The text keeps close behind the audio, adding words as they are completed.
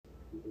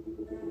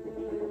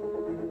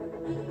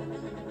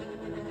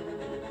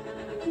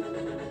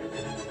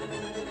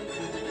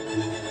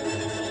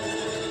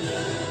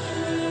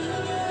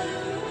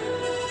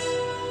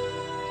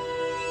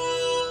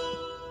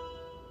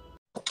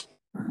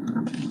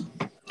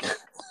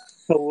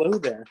Hello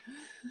there.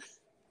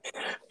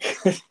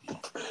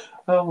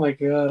 Oh my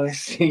god, I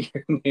see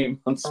your name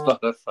on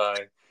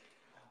Spotify.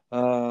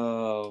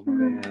 Oh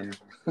man.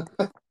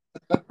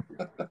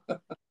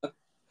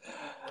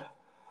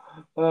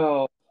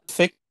 Oh.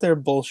 Fix their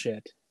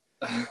bullshit.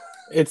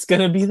 It's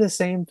gonna be the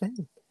same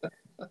thing.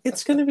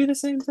 It's gonna be the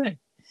same thing.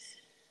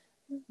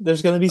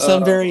 There's gonna be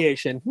some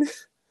variation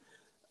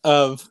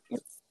of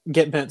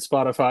get bent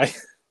Spotify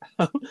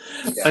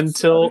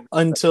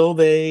until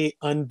they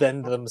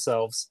unbend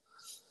themselves.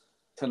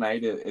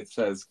 Tonight it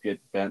says get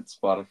bent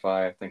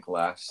Spotify. I think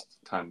last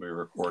time we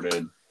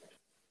recorded,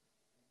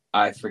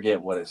 I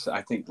forget what it's.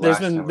 I think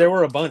there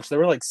were a bunch. There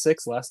were like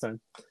 6 last time.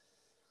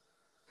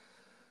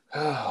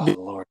 Oh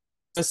Lord!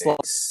 It's like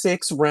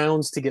 6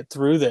 rounds to get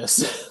through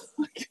this.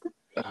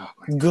 Oh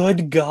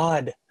Good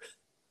God!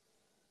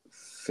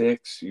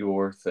 Fix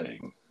your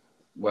thing.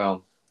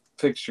 Well,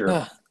 fix your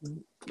app,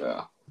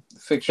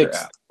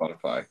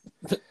 Spotify.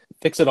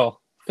 Fix it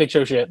all. Fix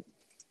your shit.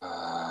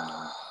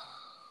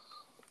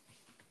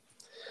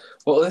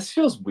 Well, this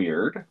feels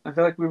weird. I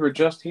feel like we were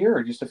just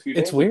here just a few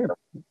days It's weird. ago.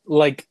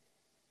 Like,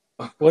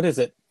 what is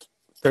it?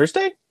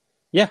 Thursday?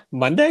 Yeah,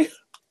 Monday?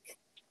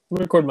 We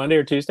record Monday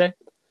or Tuesday?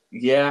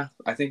 Yeah,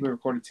 I think we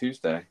recorded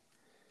Tuesday.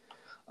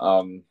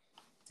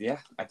 Yeah,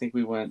 I think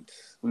we went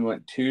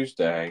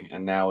Tuesday,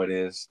 and now it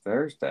is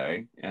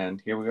Thursday, and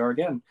here we are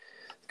again.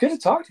 It's good to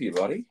talk to you,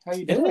 buddy. How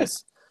you doing? It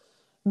is.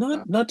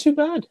 Not too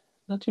bad.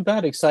 Not too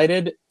bad.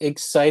 Excited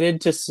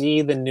to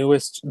see the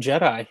newest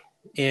Jedi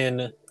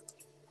in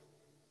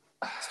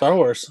Star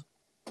Wars.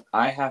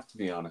 I have to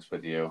be honest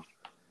with you.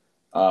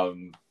 So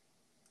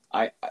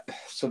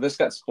this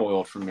got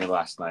spoiled for me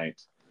last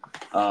night.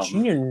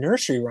 Junior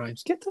nursery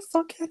rhymes. Get the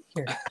fuck out of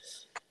here.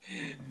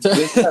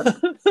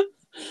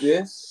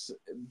 This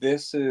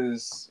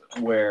is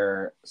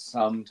where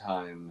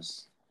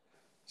sometimes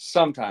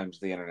the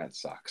internet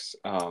sucks.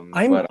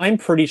 I'm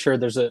pretty sure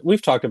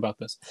we've talked about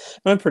this,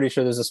 but I'm pretty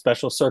sure there's a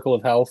special circle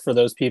of hell for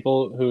those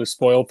people who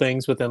spoil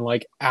things within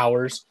like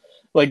hours.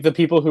 Like the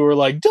people who were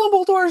like,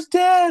 Dumbledore's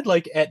dead,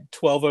 like at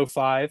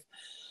 12:05.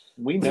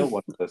 We know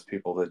one of those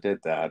people that did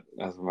that,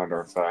 as a matter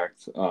of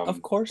fact.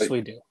 Of course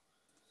we do.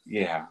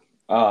 Yeah.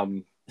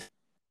 No,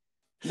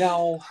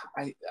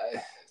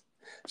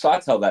 so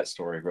I'll tell that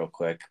story real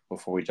quick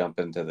before we jump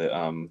into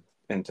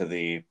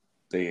the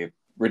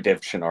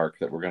redemption arc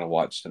that we're going to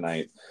watch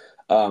tonight.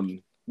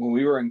 When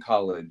we were in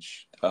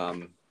college,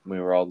 we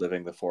were all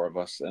living, the 4 of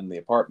us, in the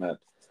apartment.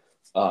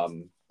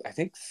 I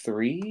think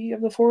 3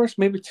 of the 4 of us,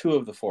 maybe 2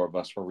 of the 4 of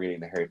us were reading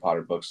the Harry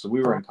Potter books. So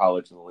we were in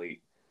college in the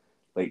late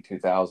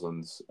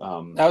 2000s.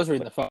 I was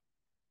reading the fuck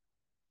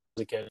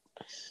as a kid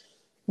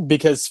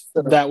because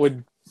that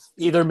would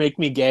either make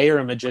me gay or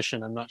a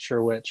magician. I'm not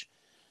sure which.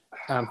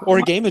 Or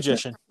a gay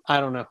magician.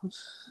 I don't know.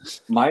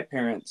 My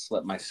parents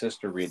let my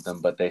sister read them,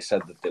 but they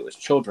said that it was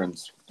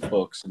children's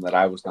books and that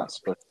I was not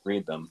supposed to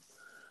read them.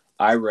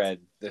 I read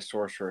The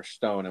Sorcerer's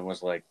Stone and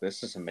was like,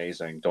 this is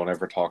amazing. Don't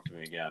ever talk to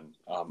me again.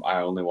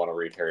 I only want to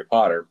read Harry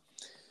Potter.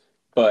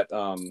 But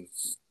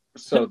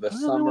so the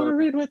summer... I want to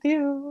read with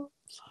you.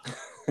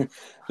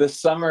 the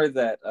summer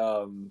that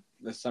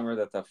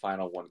the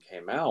final one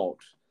came out,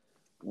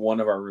 one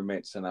of our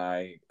roommates and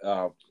I,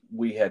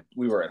 we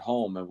were at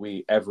home,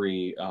 and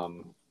every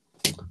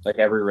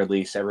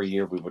release every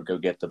year we would go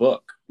get the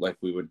book. Like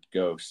we would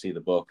go see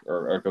the book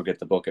or go get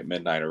the book at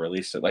midnight or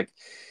release it. Like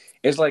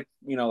it's like,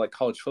 like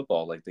college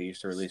football, like they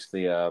used to release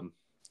the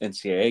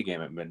NCAA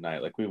game at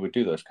midnight. Like we would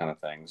do those kind of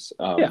things.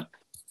 Yeah.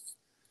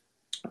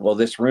 Well,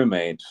 this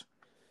roommate,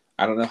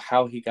 I don't know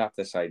how he got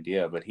this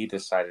idea, but he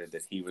decided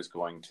that he was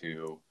going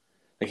to,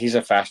 like, he's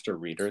a faster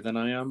reader than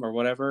I am or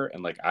whatever.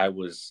 And like I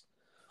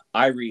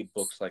read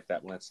books like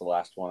that when it's the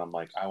last one. I'm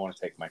like, I want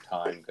to take my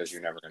time because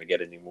you're never going to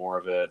get any more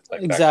of it.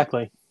 Like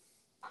exactly.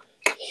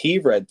 He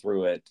read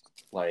through it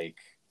like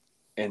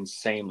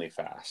insanely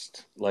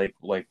fast. Like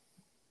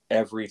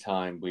every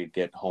time we'd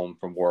get home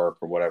from work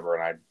or whatever,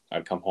 and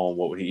I'd come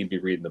home, he'd be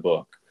reading the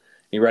book.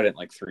 He read it in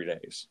like 3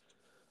 days.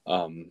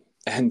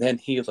 And then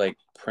he like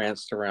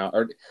pranced around,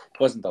 or it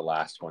wasn't the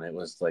last one. It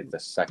was like the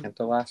second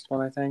to last one,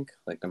 I think.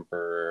 Like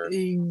number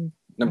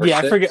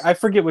yeah, 6. I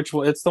forget which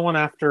one. It's the one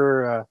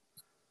after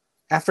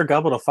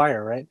Goblet of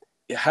Fire, right?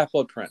 Yeah,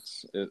 Half-Blood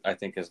Prince, I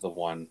think, is the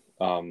one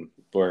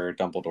where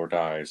Dumbledore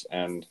dies.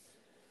 And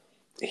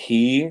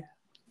he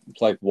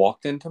like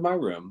walked into my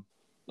room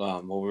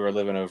when we were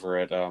living over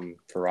at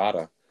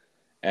Ferrata.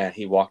 And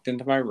he walked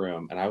into my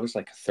room, and I was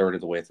like a third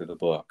of the way through the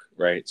book,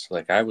 right? So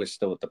like I was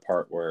still at the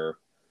part where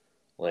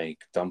like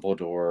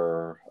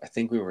Dumbledore, I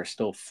think we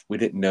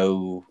didn't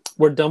know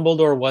where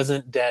Dumbledore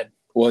wasn't dead.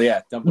 Well,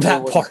 yeah,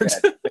 Dumbledore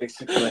wasn't dead,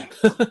 basically.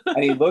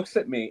 And he looks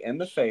at me in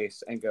the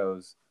face and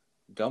goes,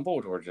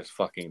 Dumbledore just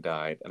fucking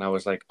died. And I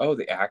was like, oh,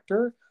 the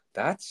actor?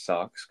 That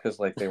sucks, because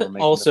like they were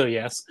making also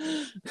yes.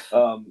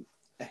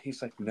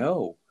 He's like,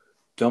 no,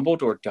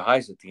 Dumbledore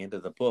dies at the end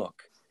of the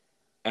book.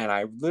 And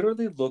I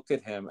literally looked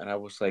at him and I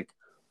was like,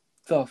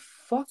 the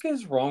fuck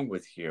is wrong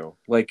with you?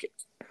 Like,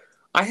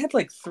 I had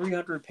like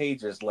 300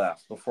 pages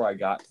left before I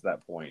got to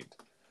that point.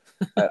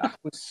 I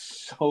was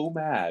so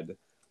mad.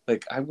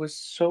 Like, I was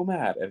so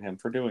mad at him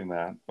for doing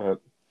that.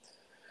 But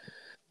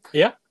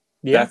Yeah.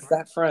 that's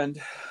that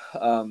friend.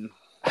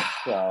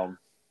 So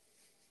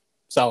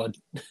Solid.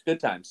 good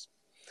times.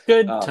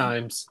 Good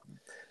times.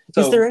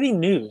 So is there any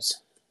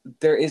news?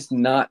 There is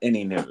not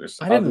any news.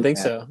 I didn't think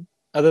so.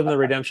 Other than the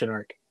redemption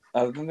arc.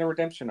 Other than the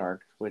redemption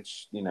arc,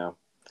 which,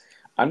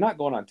 I'm not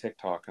going on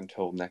TikTok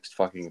until next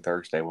fucking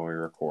Thursday when we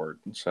record.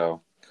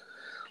 So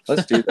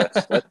let's do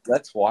this.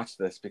 Let's watch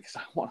this because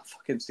I want to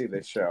fucking see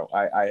this show.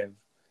 I have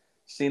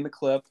seen the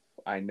clip.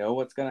 I know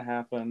what's going to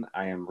happen.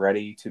 I am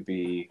ready to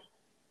be...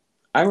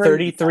 I'm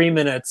ready 33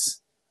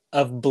 minutes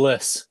of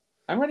bliss.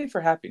 I'm ready for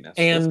happiness.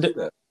 And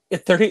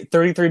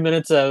 33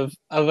 minutes of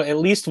at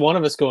least one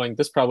of us going,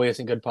 this probably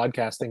isn't good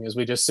podcasting, as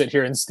we just sit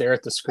here and stare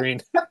at the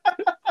screen.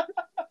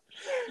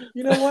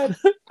 You know what?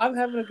 I'm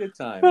having a good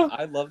time.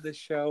 I love this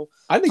show.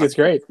 I think it's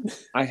great.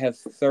 I have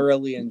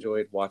thoroughly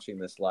enjoyed watching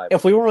this live.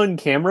 If we were on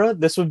camera,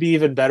 this would be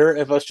even better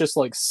if us just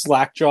like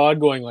slack-jawed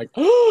going like,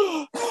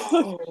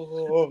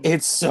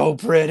 it's so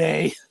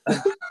pretty.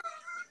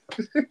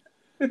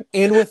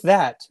 And with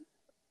that,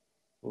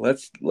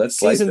 let's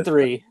Season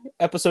 3,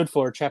 Episode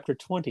 4, Chapter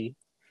 20,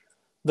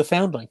 The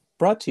Foundling,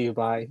 brought to you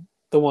by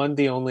the one,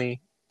 the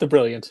only, the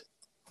brilliant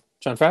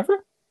Jon Favreau,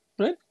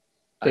 right?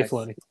 Dave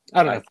Filoni.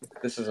 I don't know.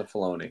 This is a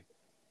Filoni.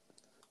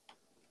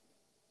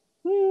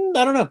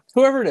 I don't know.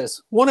 Whoever it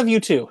is, one of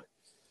you two.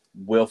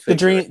 We'll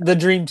figure the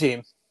dream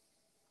team.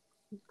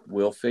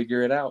 We'll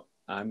figure it out.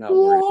 I'm not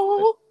worried.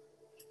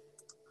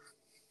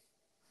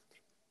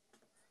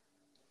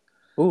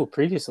 Ooh,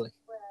 previously.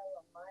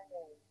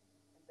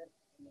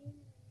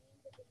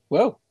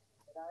 Whoa.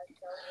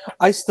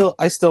 I still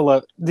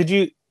love. Did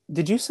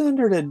you send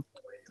or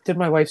did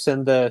my wife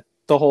send the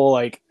whole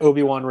like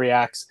Obi-Wan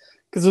reacts?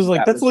 Because it was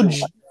like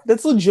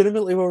that's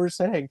legitimately what we're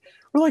saying.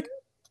 We're like,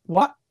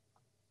 what?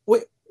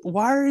 Wait,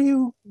 why are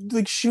you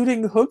like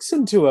shooting hooks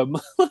into him?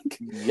 Like,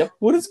 yep.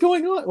 What is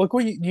going on? Like,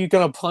 what you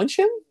gonna punch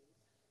him?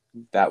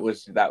 That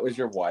was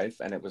your wife,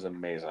 and it was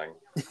amazing.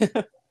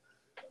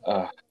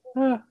 I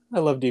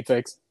love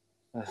deepfakes.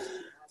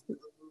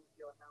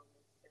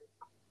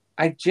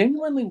 I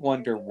genuinely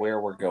wonder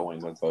where we're going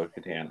with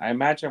Bo-Katan. I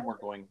imagine we're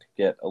going to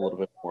get a little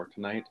bit more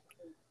tonight,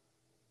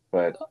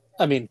 but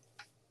I mean,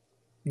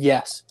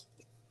 yes,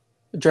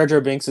 Jar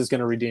Jar Binks is going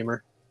to redeem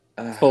her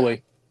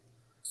fully.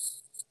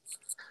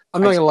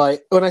 I'm not gonna lie.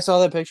 When I saw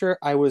that picture,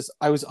 I was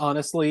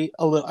honestly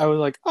a little. I was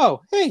like,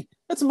 "Oh, hey,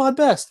 that's Ahmed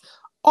Best,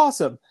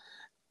 awesome."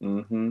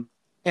 Mm-hmm.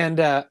 And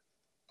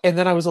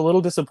then I was a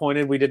little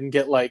disappointed we didn't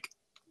get like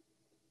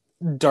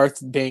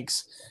Darth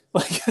Binks.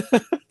 Like,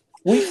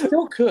 we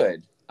still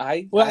could.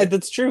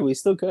 That's true. We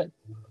still could.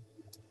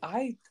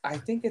 I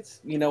think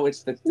it's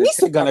it's the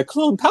We're gonna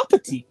clone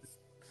Palpatine.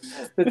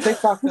 The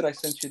TikTok that I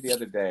sent you the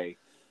other day,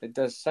 it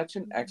does such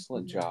an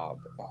excellent job.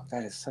 Oh,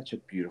 that is such a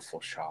beautiful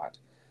shot.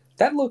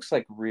 That looks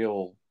like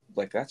real,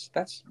 like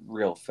that's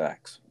real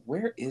effects.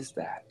 Where is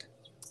that?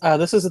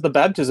 This is at the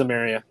baptism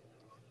area.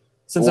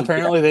 Since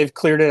apparently they've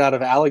cleared it out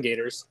of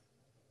alligators.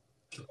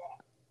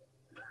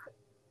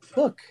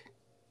 Look,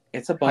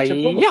 it's a bunch of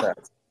Boba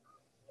Fett.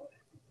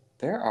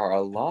 There are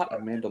a lot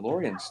of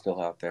Mandalorians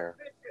still out there.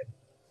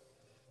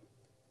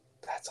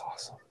 That's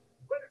awesome.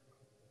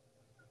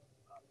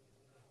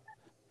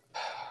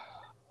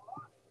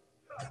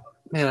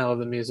 Man, I love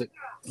the music.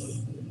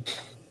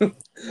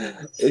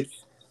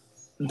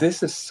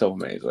 This is so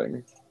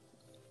amazing.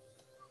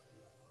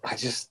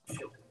 This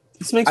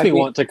makes me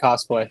want to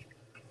cosplay.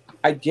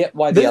 I get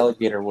why the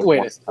alligator would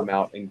want to come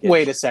out and get...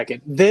 Wait a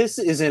second. This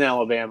is in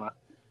Alabama.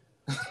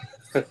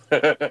 These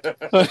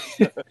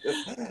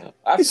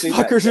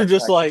fuckers are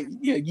just like,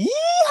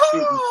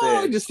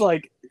 yeehaw! Just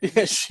like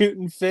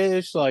shooting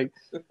fish, like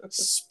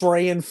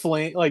spraying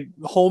flame, like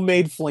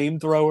homemade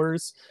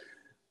flamethrowers.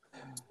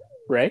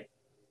 Right?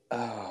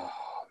 Oh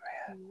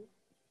man!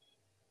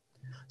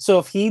 So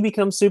if he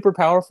becomes super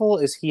powerful,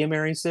 is he a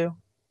Mary Sue?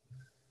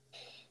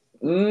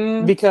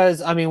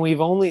 Because I mean,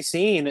 we've only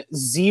seen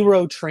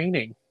 0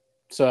 training,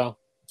 so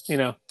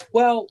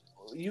Well,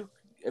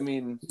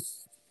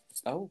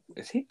 oh,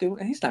 is he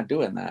doing? He's not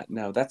doing that.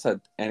 No, that's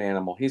an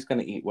animal. He's going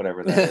to eat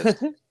whatever that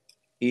is.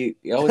 He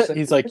always says,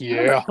 he's like,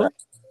 yeah.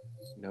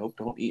 Nope,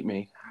 don't eat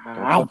me. Don't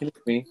fucking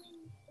eat me.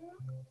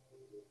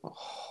 Oh.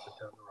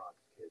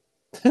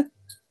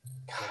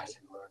 God,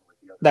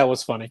 that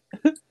was funny.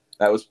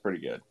 That was pretty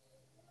good.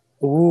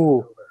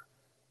 Ooh,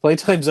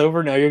 playtime's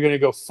over. Now you're going to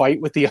go fight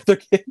with the other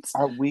kids.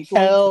 Are we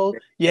going Hell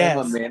yes.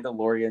 a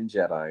Mandalorian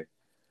Jedi?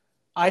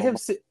 I have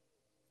seen.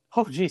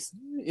 Oh, jeez.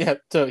 Yeah,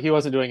 so he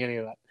wasn't doing any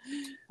of that.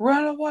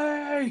 Run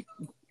away!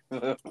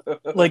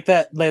 Like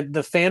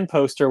the fan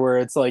poster where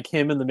it's like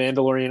him in the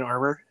Mandalorian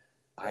armor.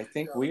 I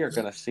think we are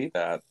going to see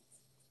that.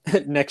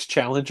 Next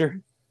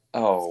challenger.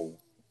 Oh.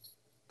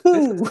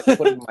 This is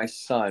putting my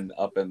son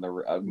up in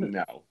the...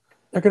 no.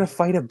 They're going to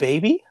fight a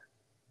baby?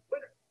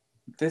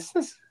 This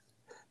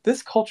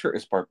culture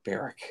is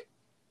barbaric.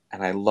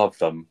 And I love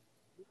them.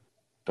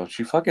 Don't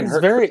you fucking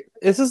hurt me.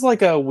 This is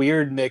like a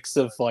weird mix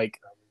of like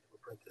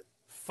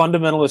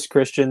fundamentalist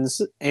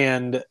Christians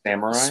and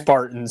Samurai.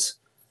 Spartans.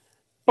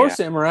 Or Yeah.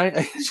 samurai.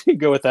 I should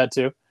go with that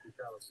too.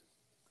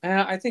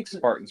 I think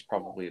Spartan's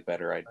probably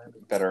better.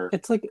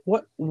 It's like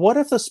what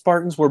if the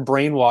Spartans were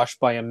brainwashed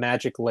by a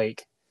magic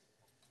lake?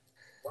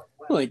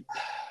 Like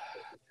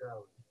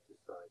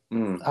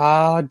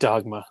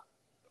dogma.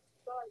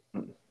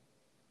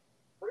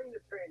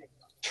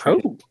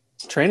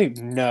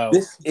 Training? No.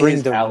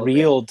 Bring the Alabama.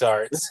 real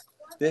darts.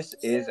 This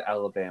is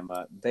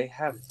Alabama. They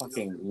have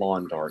fucking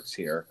lawn darts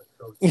here.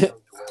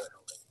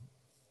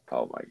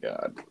 Oh my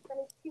god.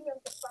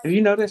 Have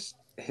you noticed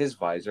his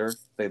visor,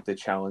 the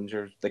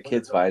challenger, the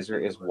kid's visor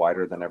is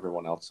wider than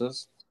everyone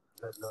else's?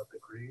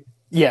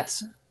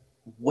 Yes.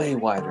 Way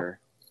wider.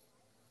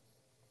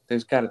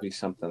 There's got to be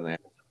something there.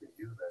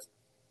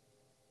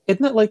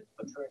 Isn't that like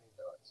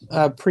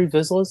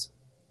pre-Vizsla's?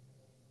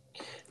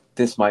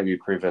 This might be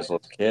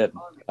pre-Vizsla's kid.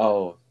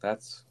 Oh,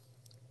 that's...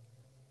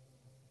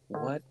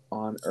 What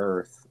on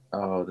earth?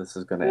 Oh, this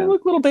is going to end.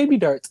 Look, little baby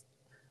darts.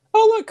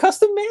 Oh, look,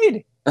 custom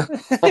made.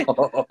 They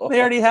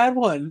already had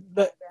one.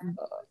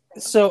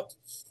 So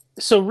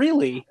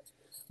really,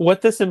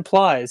 what this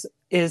implies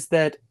is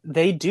that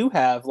they do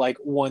have like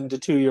 1 to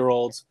 2 year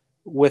olds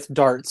with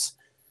darts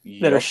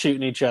that are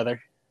shooting each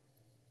other.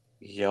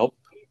 Yep.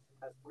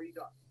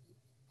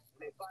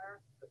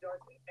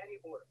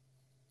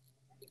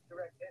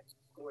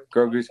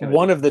 Grogu's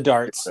one of the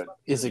darts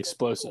is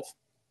explosive.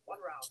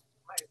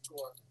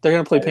 They're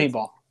going to play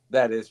paintball.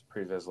 That is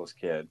pre-Vizsla's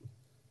kid.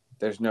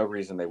 There's no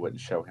reason they wouldn't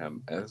show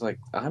him. And it's like,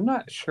 I'm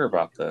not sure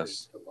about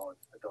this.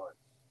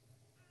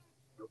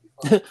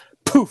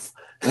 Poof!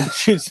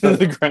 Shoots to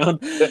the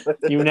ground.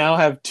 You now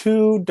have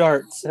 2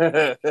 darts.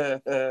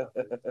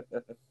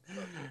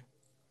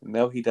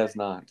 No, he does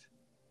not.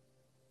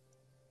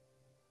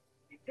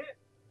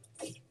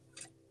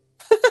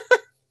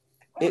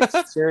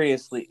 It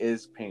seriously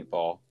is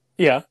paintball.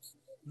 Yeah.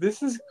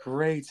 This is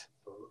great.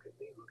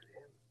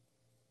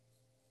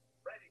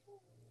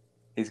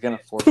 He's gonna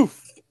force.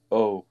 Poof.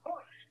 Oh.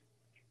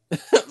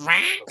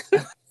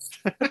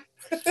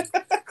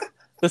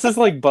 This is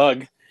like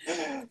Bug.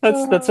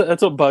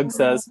 That's what Bug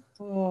says.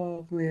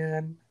 Oh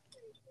man.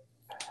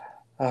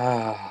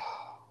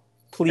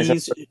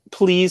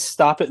 Please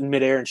stop it in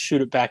midair and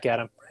shoot it back at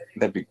him.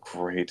 That'd be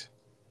great.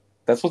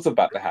 That's what's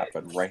about to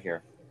happen right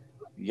here.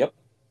 Yep.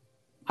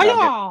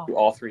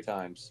 All 3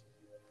 times.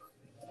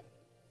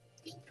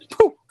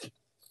 Poof.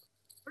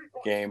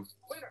 Game,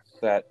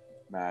 set,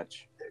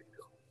 match.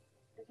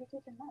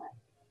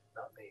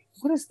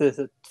 What is this?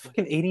 A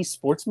fucking 80s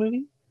sports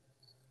movie?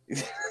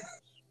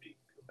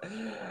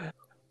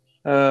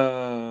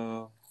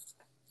 Oh,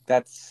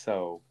 that's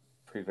so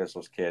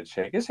pre-Vizsla's kid.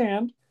 Shake his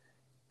hand.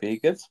 Be a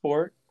good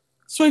sport.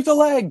 Sweep the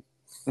leg.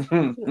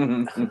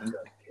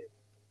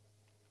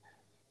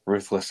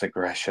 Ruthless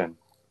aggression.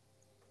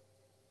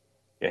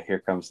 Yeah, here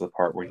comes the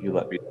part where you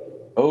let me...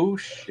 Oh,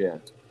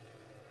 shit.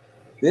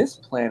 This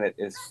planet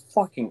is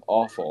fucking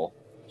awful.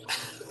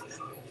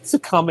 It's a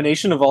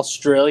combination of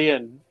Australia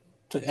and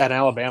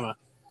Alabama.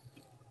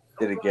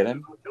 Did it get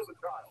him?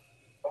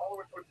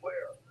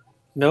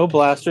 No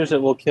blasters, it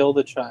will kill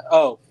the child.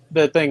 Oh,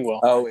 the thing will.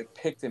 Oh, it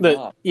picked him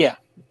up. Yeah.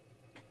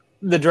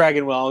 The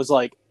dragon will. I was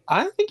like,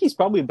 I think he's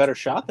probably a better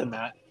shot than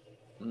that.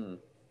 Mm.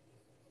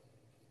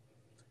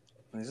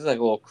 This is like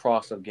a little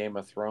cross of Game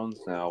of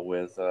Thrones now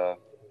with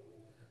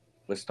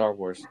Star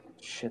Wars.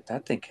 Shit,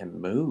 that thing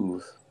can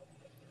move.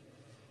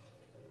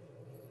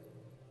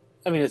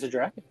 I mean, it's a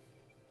dragon.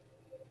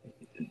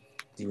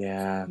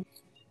 Yeah.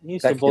 He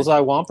used to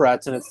bullseye womp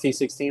rats in its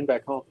T-16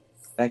 back home.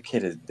 That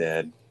kid is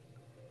dead.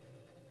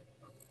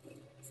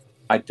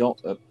 I don't...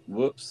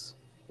 whoops.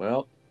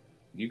 Well,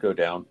 you go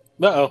down.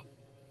 Uh-oh.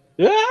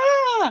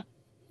 Ah!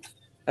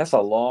 That's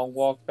a long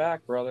walk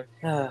back, brother.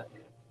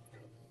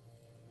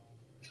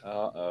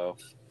 Uh-oh.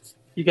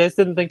 You guys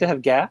didn't think to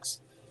have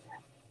gas?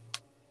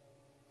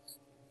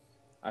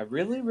 I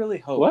really, really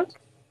hope... What?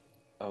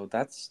 Oh,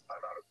 that's... I'm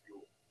out of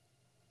fuel.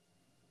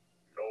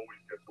 It always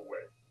gets away.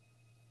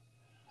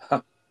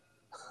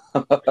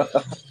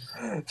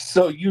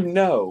 So you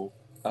know...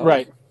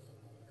 Right.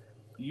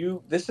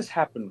 This has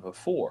happened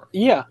before.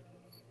 Yeah.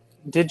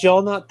 Did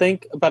y'all not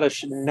think about a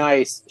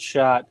nice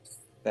shot?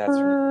 That's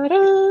a great way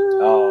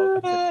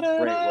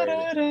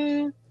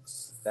to...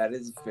 That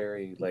is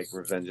very, like,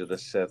 Revenge of the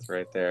Sith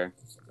right there.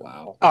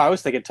 Wow. Oh, I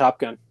was thinking Top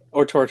Gun.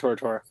 Or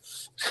Tor.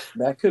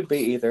 That could be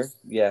either.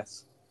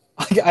 Yes.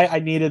 I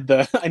needed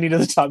the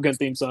Top Gun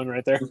theme song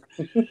right there.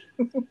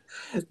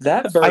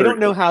 That bird. I don't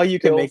know how you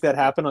can make that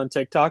happen on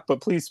TikTok, but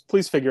please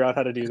figure out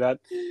how to do that.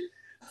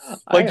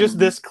 Like just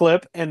this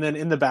clip, and then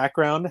in the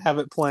background, have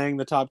it playing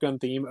the Top Gun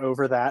theme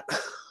over that.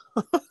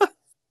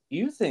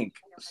 You think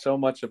so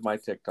much of my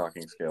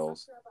TikToking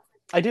skills.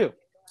 I do.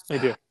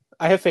 I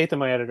have faith in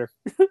my editor.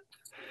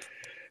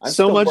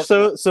 So much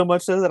so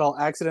that I'll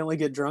accidentally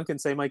get drunk and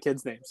say my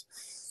kids' names.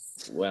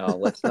 Well,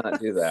 let's not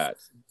do that.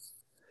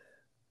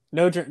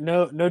 No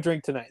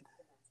drink tonight.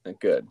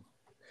 Good.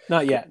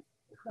 Not yet.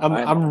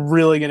 I'm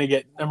really gonna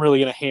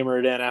hammer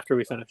it in after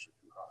we finish.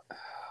 Oh,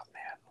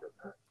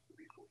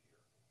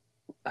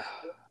 man.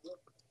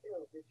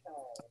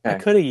 I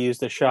Okay. could have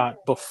used a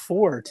shot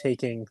before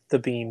taking the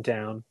beam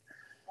down.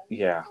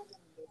 Yeah.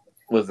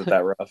 Was it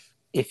that rough?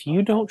 If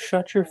you don't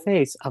shut your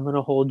face, I'm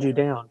gonna hold you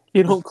down.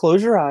 You don't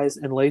close your eyes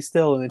and lay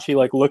still. And then she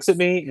like looks at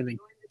me and then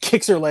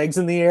kicks her legs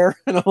in the air,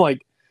 and I'm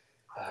like,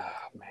 Oh,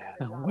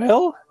 man.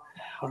 well,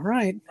 all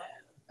right.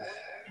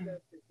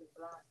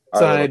 Our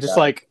So I little just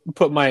guy. like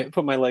put my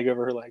leg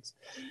over her legs,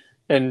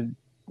 and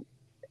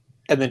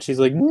then she's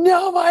like,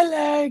 "No, my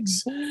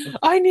legs!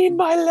 I need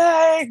my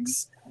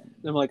legs!"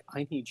 And I'm like,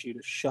 "I need you to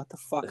shut the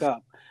fuck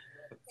up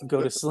and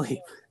go to sleep."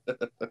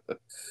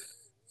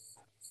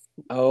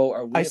 Oh,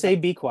 are we I say,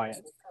 "Be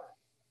quiet."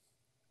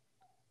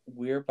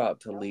 we're about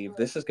to leave.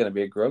 This is going to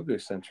be a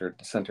Grogu centered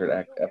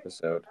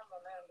episode.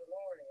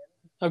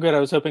 Oh, good. I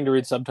was hoping to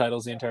read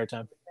subtitles the entire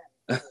time.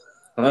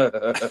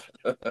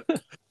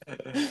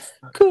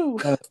 Coo,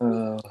 coo,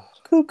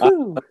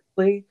 coo.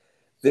 Honestly,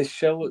 this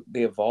show,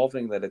 the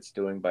evolving that it's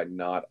doing by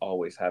not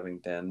always having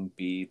Den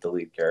be the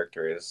lead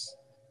character is.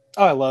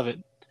 Oh, I love it.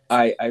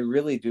 I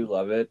really do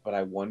love it, but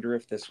I wonder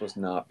if this was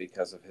not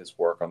because of his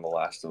work on The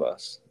Last of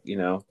Us. You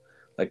know,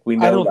 like we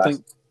know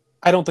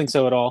I don't think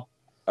so at all.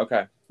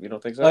 Okay, you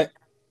don't think so? Like,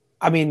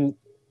 I mean,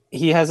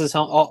 he has his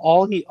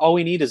all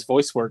we need is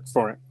voice work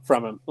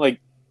from him. Like,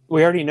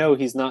 we already know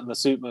he's not in the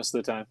suit most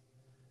of the time.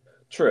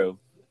 True.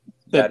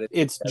 That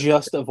it's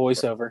just a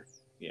voiceover.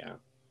 Yeah.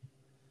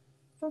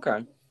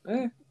 Okay.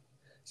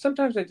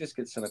 Sometimes I just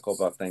get cynical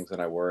about things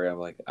and I worry. I'm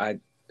like, I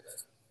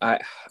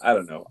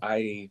don't know.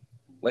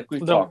 Like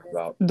we've talked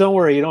about. Don't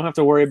worry, you don't have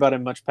to worry about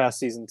him much past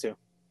season 2.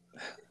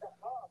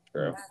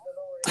 True.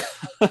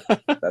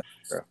 That's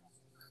true.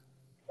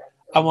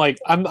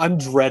 I'm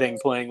dreading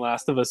playing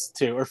Last of Us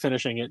 2 or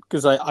finishing it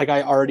because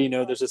I already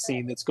know there's a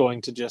scene that's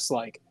going to just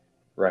like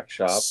wreck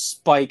shop,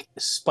 spike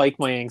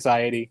my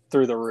anxiety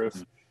through the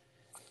roof.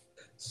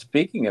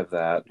 Speaking of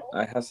that,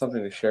 I have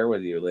something to share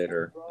with you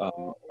later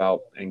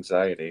about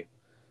anxiety.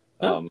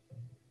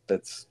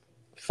 That's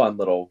fun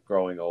little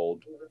growing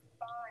old,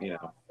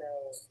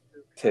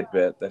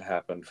 tidbit that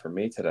happened for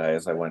me today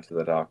as I went to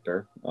the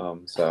doctor.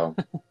 So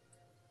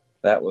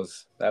that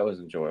was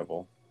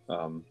enjoyable.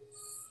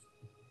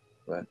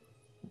 But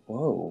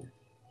whoa.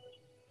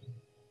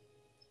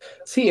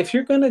 See, if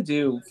you're gonna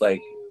do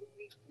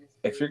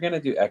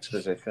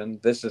exposition,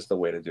 this is the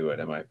way to do it,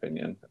 in my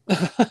opinion.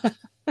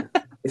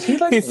 Is he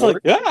like? He's like,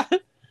 yeah.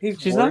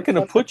 She's not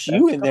gonna put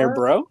you in there,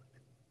 bro.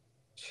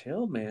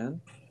 Chill, man.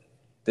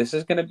 This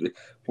is gonna be.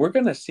 We're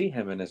gonna see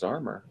him in his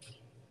armor.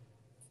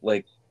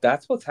 Like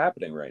that's what's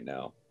happening right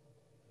now.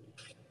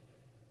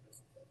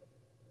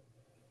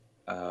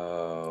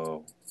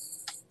 Oh,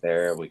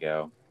 there we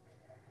go.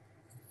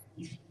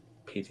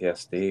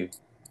 PTSD.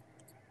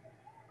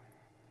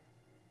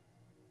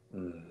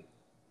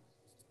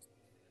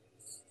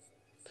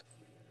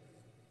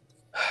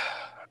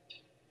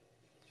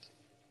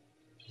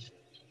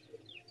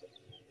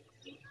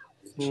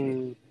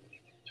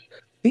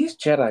 These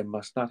Jedi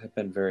must not have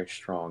been very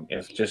strong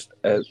if just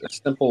a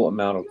simple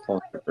amount of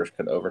clone troopers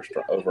could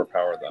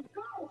overpower them.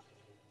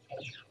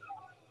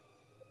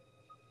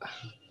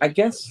 I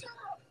guess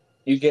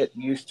you get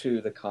used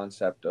to the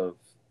concept of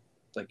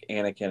like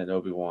Anakin and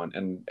Obi-Wan,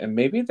 and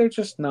maybe they're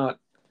just not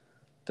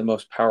the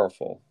most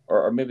powerful,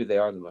 or maybe they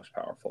are the most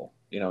powerful.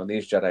 And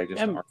these Jedi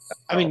just aren't.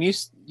 I mean,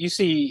 you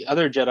see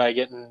other Jedi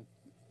getting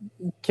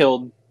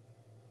killed.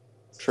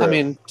 True. I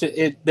mean,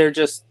 they're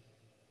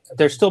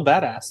still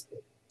badass.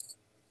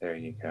 There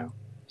you go.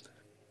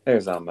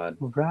 There's Ahmed.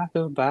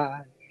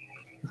 Rockabye.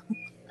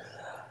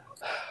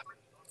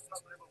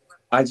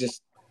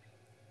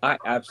 I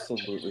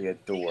absolutely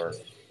adore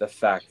the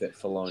fact that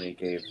Filoni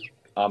gave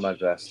Ahmed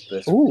Best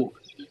this. Ooh,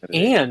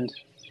 and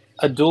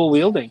a dual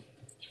wielding.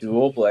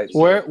 Dual blades.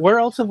 Where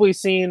else have we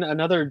seen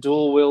another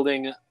dual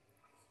wielding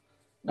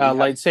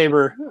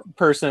lightsaber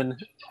person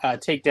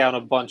take down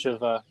a bunch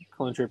of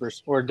clone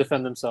troopers or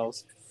defend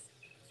themselves?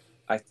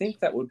 I think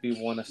that would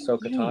be one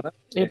Ahsoka Tano.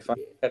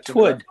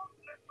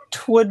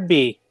 Twould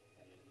be.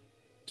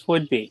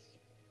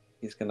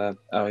 He's gonna.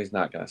 Oh, he's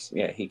not gonna.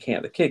 Yeah, he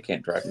can't. The kid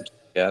can't drive him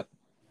yet.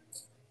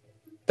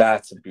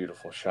 That's a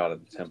beautiful shot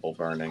of the temple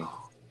burning.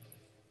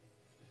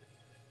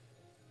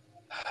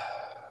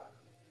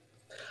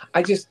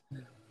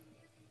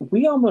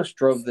 We almost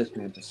drove this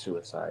man to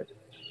suicide.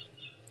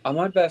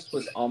 Ahmed Best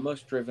was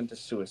almost driven to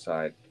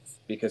suicide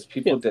because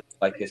people didn't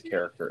like his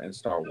character in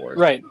Star Wars.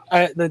 Right.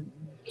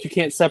 You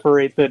can't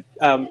separate, but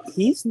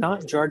he's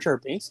not Jar Jar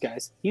Binks,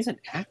 guys. He's an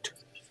actor.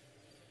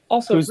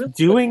 Also, who's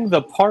doing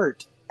the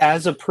part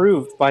as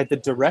approved by the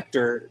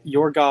director,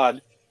 your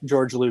god,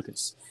 George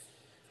Lucas.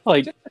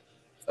 Like,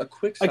 a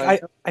quick I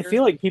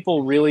feel like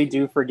people really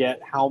do forget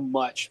how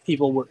much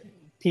people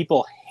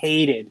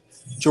hated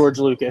George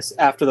Lucas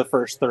after the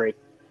first 3.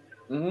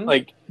 Mm-hmm.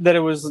 Like that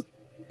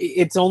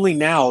it's only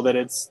now that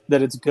it's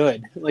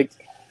good. Like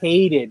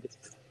hated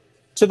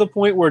to the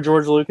point where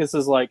George Lucas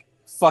is like,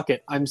 fuck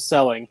it, I'm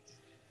selling.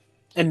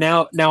 And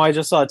now I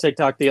just saw a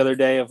TikTok the other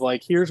day of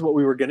like, here's what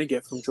we were gonna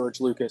get from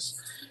George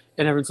Lucas,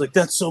 and everyone's like,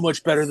 that's so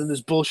much better than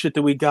this bullshit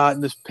that we got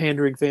in this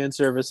pandering fan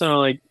service. And I'm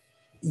like,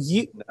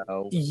 You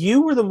No.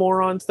 you were the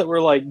morons that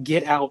were like,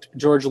 "Get out,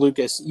 George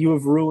Lucas! You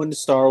have ruined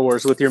Star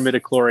Wars with your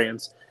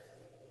midichlorians."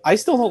 I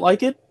still don't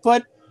like it,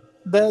 but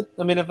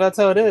if that's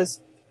how it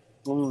is,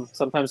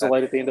 sometimes the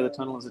light at the end of the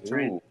tunnel is a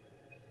train. Ooh.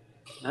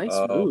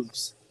 Nice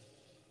moves.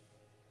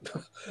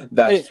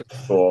 That's Hey.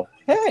 cool.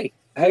 Hey,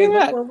 Hey, look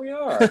that. where we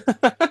are.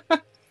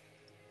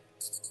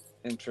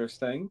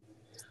 Interesting.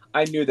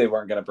 I knew they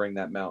weren't going to bring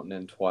that mountain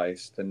in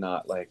twice to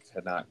not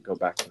go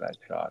back to that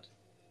shot.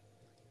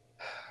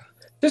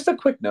 Just a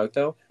quick note,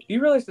 though. Do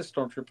you realize the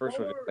stormtroopers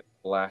were just like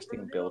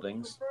blasting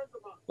buildings?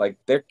 Like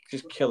they're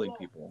just killing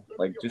people,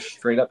 like just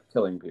straight up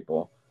killing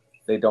people.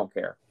 They don't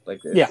care.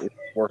 Like it's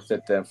worth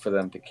it for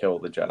them to kill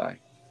the Jedi.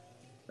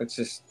 It's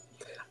just,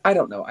 I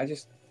don't know.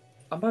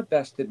 Ahmed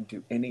Best didn't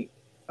do any.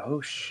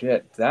 Oh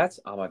shit, that's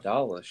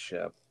Amidala's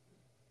ship.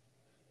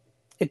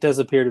 It does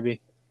appear to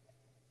be.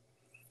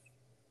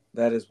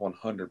 That is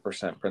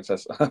 100%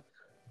 Princess.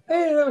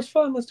 Hey, that was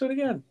fun. Let's do it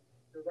again.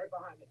 You're right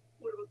behind me.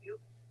 What about you?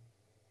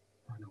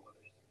 I know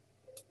others.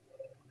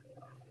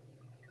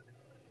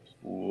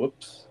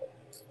 Whoops.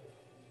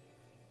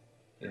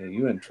 Yeah,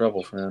 you in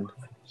trouble, friend.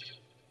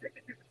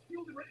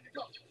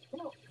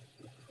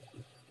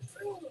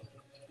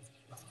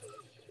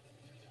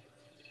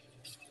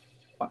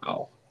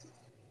 Wow.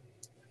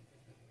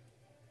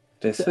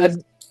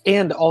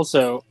 And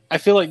also, I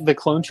feel like the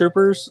clone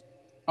troopers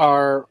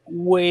are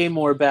way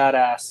more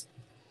badass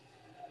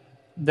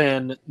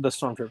than the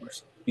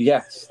stormtroopers.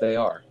 Yes, they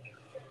are.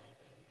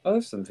 Oh,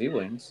 there's some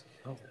V-wings.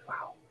 Oh,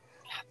 wow.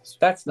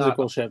 That's not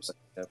cool ships.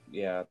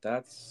 Yeah,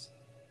 that's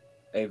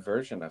a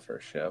version of her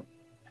ship.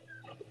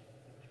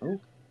 Oh.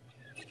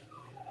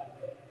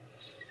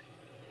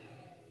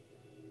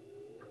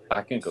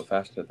 I can go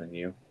faster than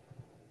you.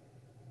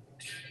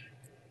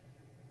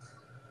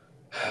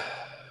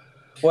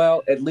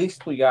 Well, at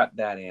least we got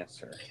that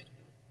answer,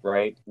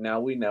 right? Now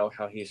we know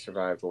how he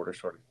survived Order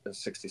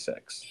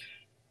 66.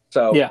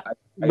 So yeah,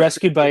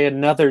 rescued by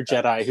another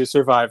Jedi who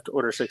survived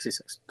Order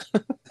 66.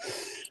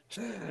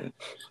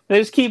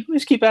 They just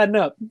keep adding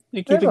up.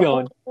 They keep it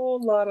going. A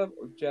whole lot of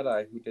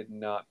Jedi who did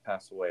not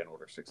pass away in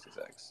Order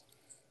 66.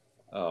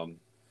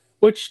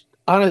 Which,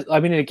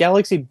 in a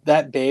galaxy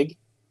that big,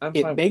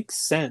 it makes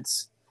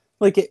sense.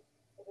 Like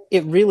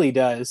it really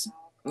does.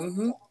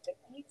 Mm-hmm.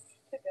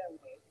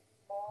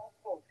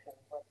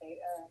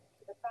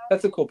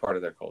 That's a cool part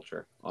of their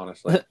culture,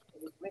 honestly.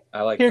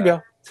 I like Here that. Here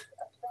you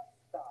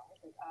go.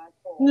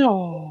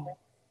 No.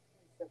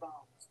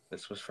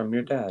 This was from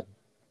your dad.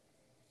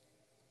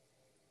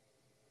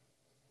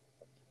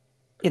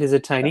 It is a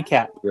tiny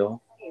cat.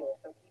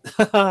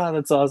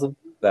 That's awesome.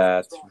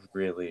 That's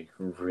really,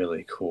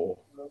 really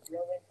cool.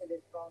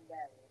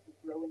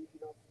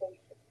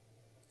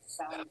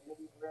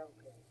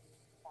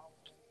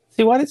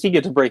 See, why does he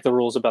get to break the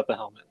rules about the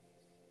helmet?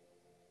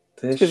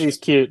 Because he's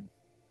cute.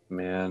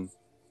 Man.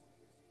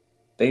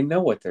 They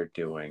know what they're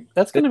doing.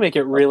 That's going to make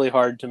it really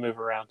hard to move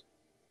around.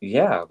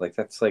 Yeah, like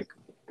that's like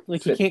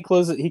he can't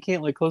close it. He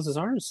can't like close his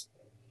arms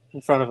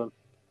in front of him.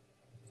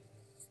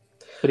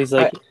 But he's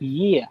like,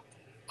 yeah,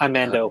 I'm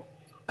Mando.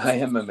 I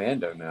am a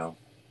Mando now.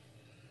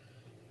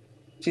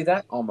 See,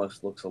 that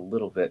almost looks a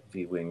little bit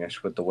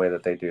V-wingish with the way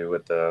that they do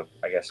with the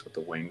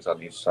wings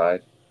on each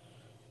side.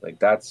 Like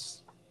that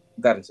is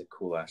a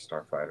cool ass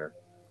starfighter.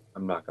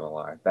 I'm not gonna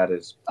lie. That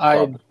is.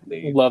 I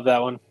love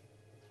that one.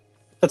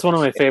 That's one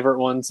of my favorite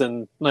ones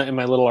in my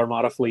little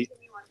Armada fleet.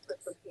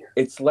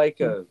 It's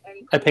like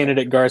I painted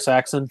it Gar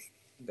Saxon.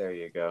 There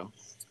you go.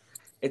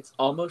 It's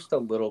almost a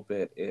little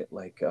bit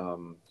like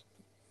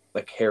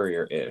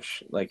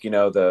Harrier-ish. Like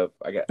the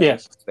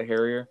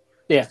Harrier.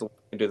 Yeah. The one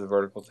you do the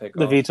vertical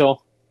takeoff. The VTOL.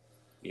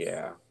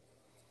 Yeah,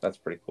 that's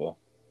pretty cool.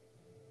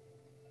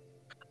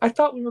 I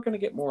thought we were going to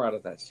get more out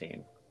of that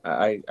scene.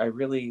 I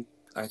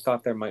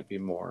thought there might be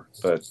more,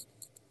 but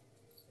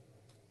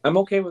I'm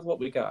okay with what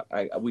we got.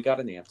 We got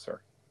an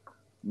answer.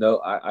 No,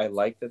 I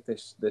like that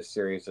this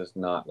series is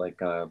not like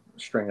going to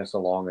string us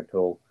along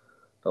until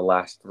the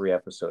last 3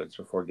 episodes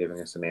before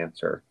giving us an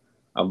answer.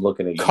 I'm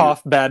looking at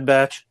Cough, Bad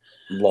Batch.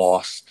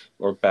 Lost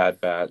or Bad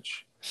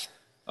Batch.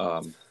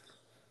 I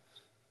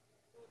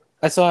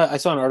saw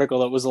an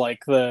article that was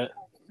like the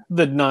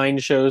 9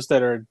 shows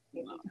that are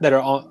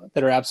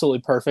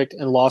absolutely perfect,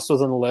 and Lost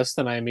was on the list,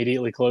 and I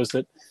immediately closed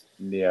it.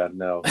 Yeah,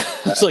 no.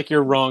 It's like,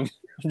 you're wrong.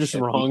 You're just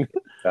wrong.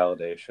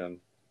 Validation.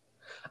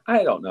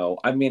 I don't know.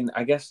 I mean,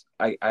 I guess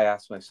I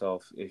asked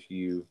myself if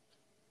you're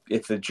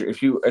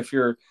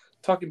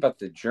talking about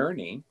the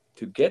journey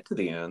to get to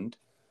the end,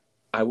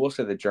 I will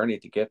say the journey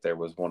to get there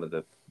was one of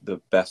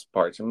the best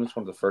parts. I mean, it was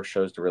one of the first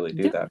shows to really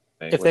do that.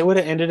 If they would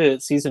have ended it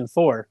at season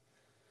 4,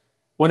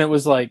 when it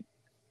was like,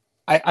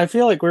 I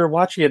feel like we were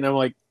watching it and I'm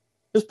like,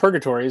 this is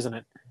purgatory, isn't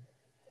it?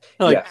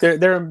 Like, yeah.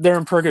 They're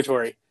in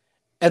purgatory.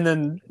 And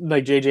then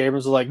like J.J.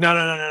 Abrams was like, no,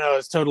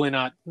 it's totally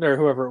not. Or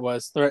whoever it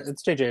was.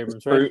 It's J.J.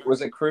 Abrams, right? Was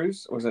it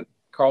Cruz? Was it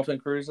Carlton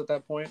Cruz at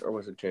that point? Or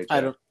was it J.J.?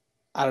 I don't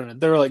know.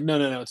 They were like,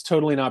 no, it's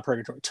totally not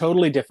purgatory.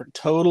 Totally different.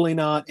 Totally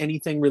not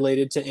anything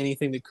related to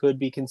anything that could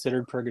be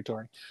considered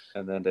purgatory.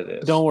 And then it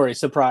is. Don't worry,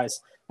 surprise.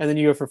 and then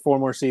you go for 4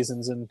 more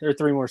seasons or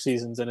 3 more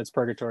seasons, and it's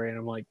purgatory. And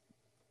I'm like,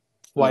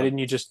 why didn't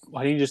you just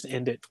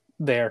end it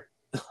there?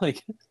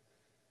 Like,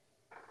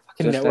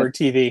 fucking network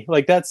TV.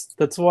 Like that's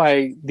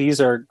why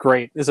these are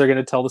great. Is they're going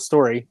to tell the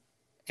story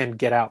and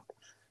get out,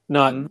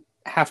 not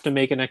have to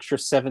make an extra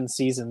 7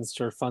 seasons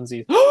for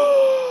funsies.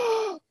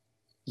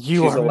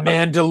 You are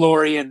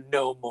Mandalorian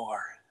no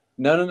more.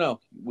 No.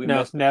 We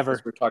missed never.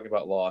 We're talking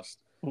about Lost.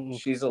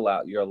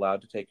 Mm-mm. You're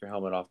allowed to take your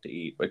helmet off to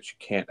eat, but you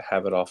can't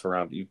have it off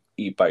around you.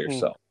 Eat by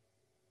yourself.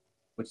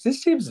 Which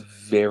this seems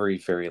very,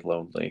 very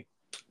lonely.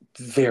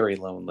 Very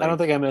lonely. I don't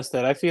think I missed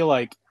that. I feel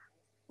like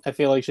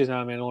she's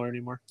not a Mandalorian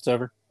anymore. It's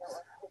over.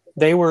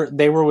 They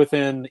were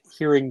within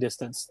hearing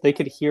distance. They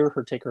could hear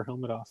her take her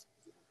helmet off.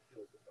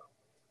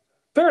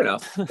 Fair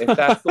enough. If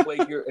that's the way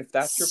if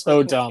that's your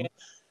so dumb.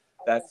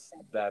 That's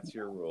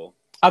your rule.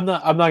 I'm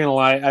not gonna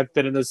lie. I've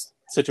been in those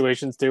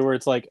situations too, where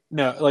it's like,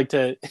 no, like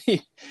you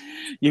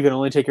can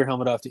only take your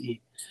helmet off to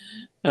eat,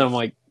 and I'm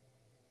like,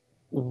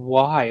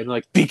 why? And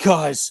like,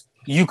 because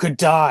you could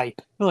die.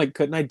 I'm like,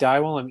 couldn't I die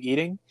while I'm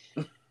eating?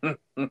 Have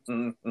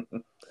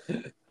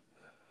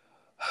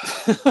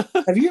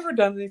you ever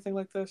done anything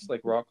like this,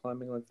 like rock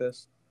climbing like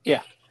this?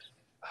 Yeah.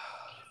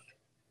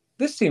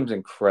 This seems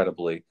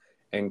incredibly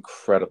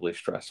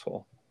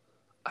stressful.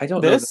 I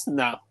don't this know.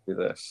 No. Do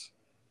this.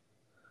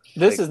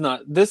 This is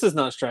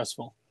not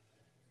stressful.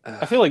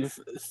 I feel like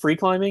free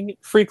climbing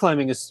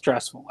is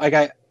stressful. Like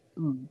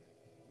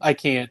I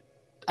can't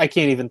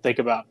even think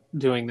about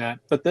doing that.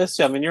 But this,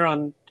 I mean, you're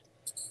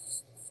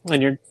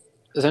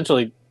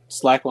essentially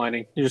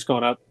slacklining. You're just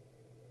going up.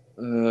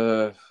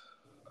 I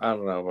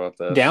don't know about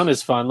this. Down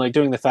is fun. Like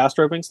doing the fast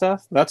roping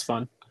stuff, that's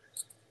fun.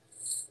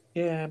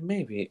 Yeah,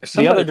 maybe.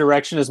 The other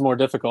direction is more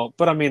difficult.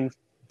 But I mean,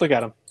 look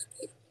at them.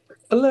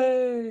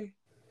 Play.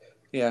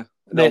 Yeah.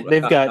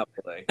 They've got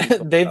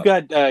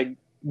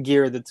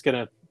gear that's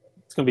gonna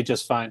be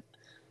just fine.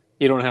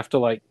 You don't have to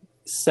like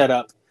set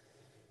up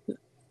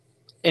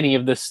any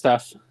of this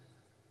stuff.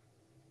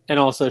 And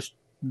also,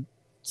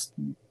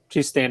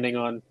 she's standing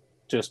on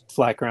just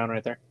flat ground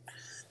right there.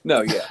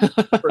 No, yeah,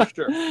 for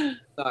sure.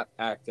 Not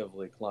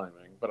actively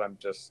climbing, but I'm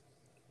just.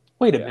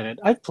 Wait a minute!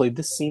 I've played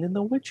this scene in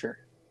The Witcher.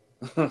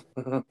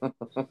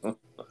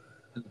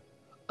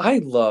 I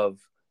love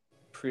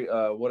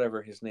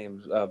whatever his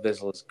name's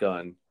Vizslas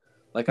gun.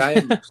 Like, I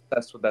am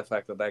obsessed with that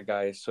fact that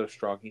guy is so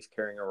strong. He's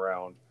carrying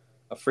around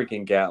a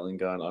freaking Gatling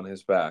gun on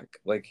his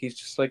back. Like, he's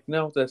just like,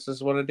 no, this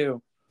is what I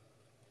do.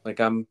 Like,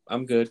 I'm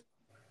good.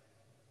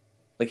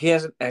 Like, he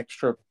has an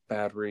extra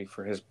battery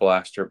for his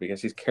blaster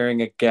because he's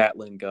carrying a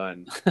Gatling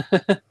gun.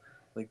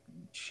 Like,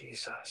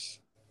 Jesus.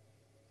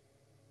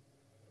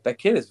 That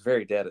kid is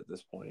very dead at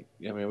this point.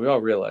 I mean, we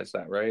all realize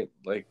that, right?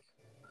 Like,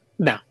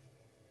 no.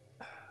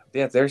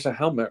 Yeah, there's a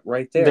helmet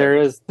right there.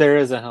 There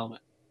is a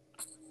helmet.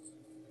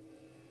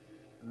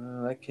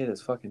 That kid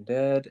is fucking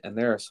dead, and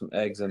there are some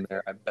eggs in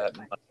there. I bet.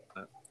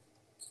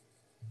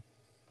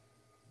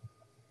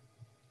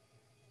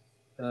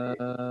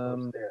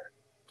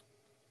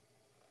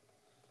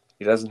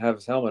 He doesn't have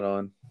his helmet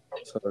on.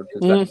 So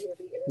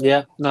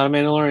yeah, not a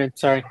Mandalorian.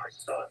 Sorry.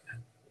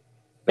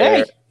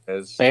 There it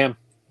is. Bam.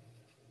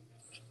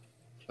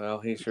 Well,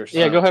 he's your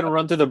son. Yeah, go ahead and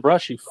run through the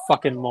brush, you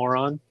fucking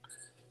moron.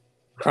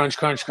 Crunch,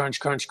 crunch, crunch,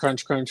 crunch,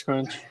 crunch, crunch,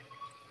 crunch.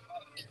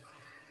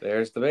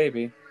 There's the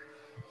baby.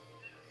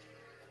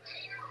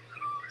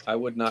 I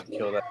would not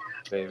kill that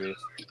baby.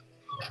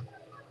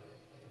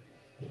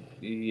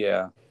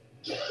 Yeah.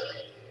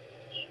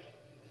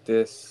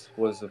 This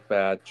was a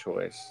bad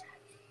choice.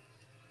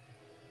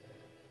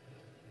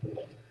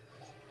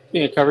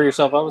 You can cover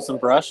yourself up with some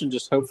brush and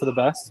just hope for the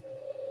best.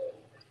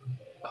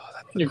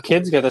 Your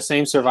kids got the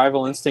same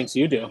survival instincts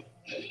you do.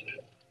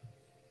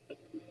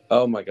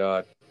 Oh my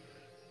god.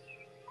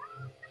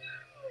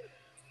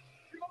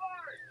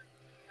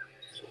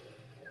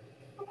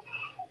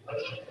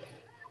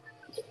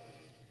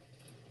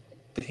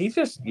 Did he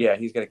just... Yeah,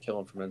 he's going to kill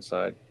him from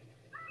inside.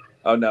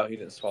 Oh no, he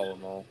didn't swallow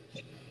them all.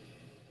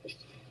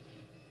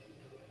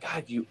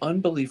 God, you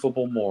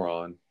unbelievable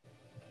moron.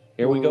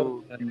 Here we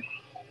go.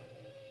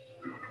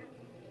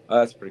 Oh,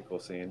 that's a pretty cool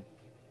scene.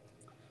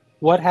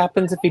 What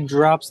happens if he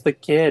drops the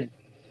kid?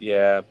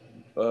 Yeah,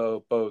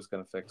 Bo's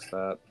going to fix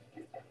that.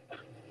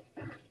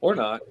 Or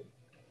not.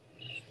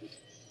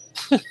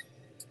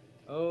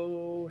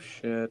 Oh,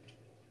 shit.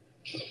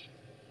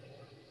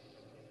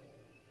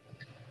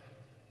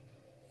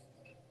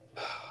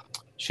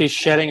 She's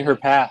shedding her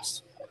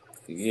past.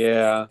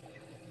 Yeah.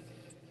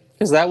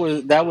 Because that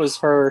was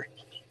her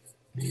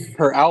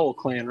owl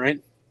clan,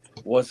 right?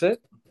 Was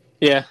it?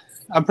 Yeah.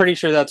 I'm pretty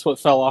sure that's what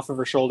fell off of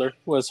her shoulder,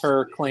 was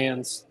her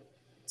clan's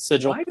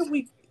sigil.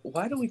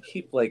 Why do we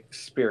keep, like,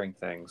 spearing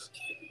things?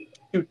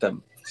 Shoot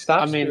them.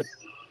 Stop. I mean,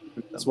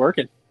 it's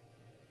working.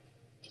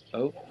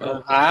 Oh,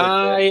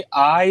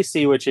 I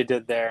see what you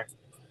did there.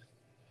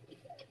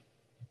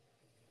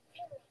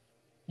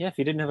 Yeah, if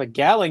you didn't have a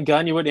Gatling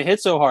gun, you wouldn't have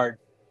hit so hard.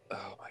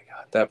 Oh my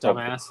god, that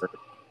dumbass.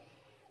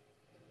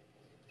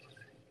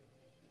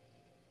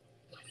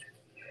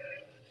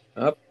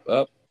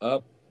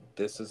 Up.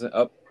 This isn't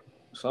up.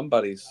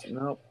 Somebody's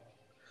no.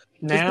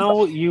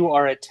 Now you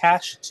are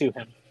attached to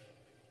him.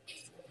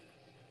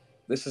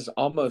 This is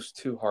almost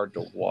too hard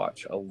to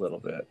watch a little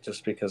bit,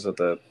 just because of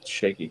the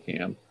shaky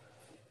cam.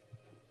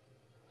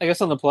 I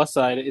guess on the plus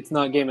side, it's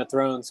not Game of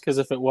Thrones, because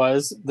if it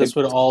was, this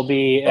would all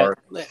be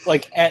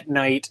at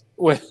night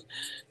with,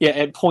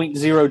 at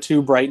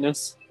 0.02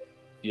 brightness.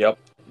 Yep.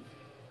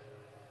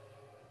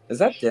 Is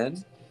that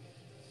Den?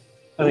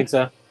 I think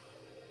so.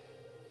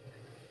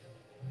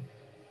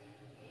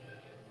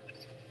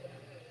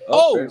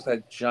 Oh, there's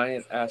that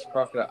giant ass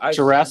crocodile.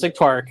 Jurassic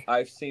Park.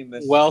 I've seen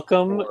this.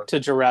 Welcome before. to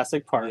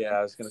Jurassic Park. Yeah,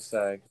 I was gonna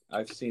say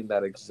I've seen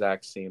that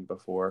exact scene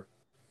before.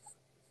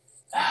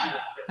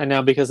 And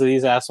now because of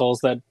these assholes,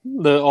 that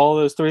all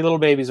those 3 little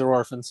babies are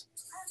orphans.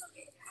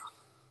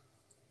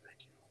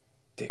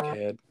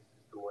 Dickhead.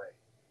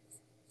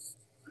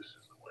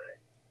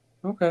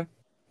 Okay.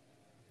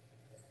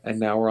 And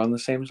now we're on the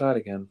same side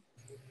again.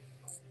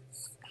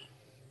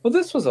 Well,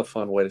 this was a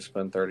fun way to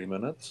spend 30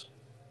 minutes.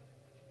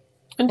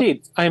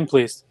 Indeed, I am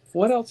pleased.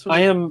 What else?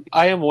 I am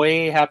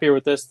way happier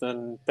with this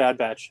than Bad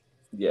Batch.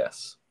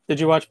 Yes. Did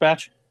you watch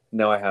Batch?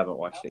 No, I haven't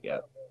watched it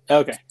yet.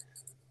 Okay.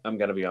 I'm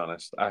gonna be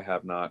honest. I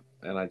have not,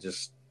 and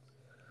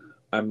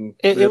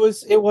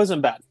it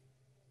wasn't bad.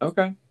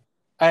 Okay.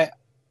 I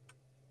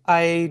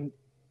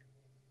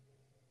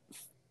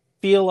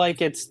feel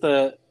like it's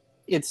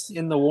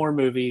in the war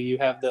movie. You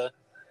have the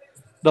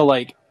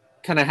like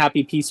kind of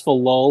happy,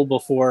 peaceful lull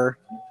before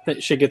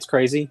that shit gets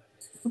crazy.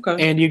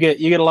 Okay. And you get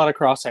a lot of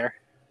crosshair.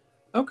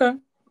 Okay,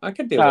 I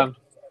could deal with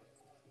it.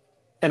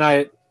 And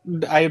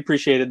I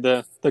appreciated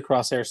the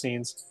crosshair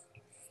scenes.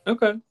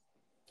 Okay.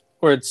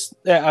 Where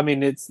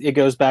it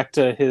goes back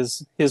to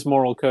his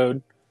moral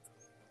code.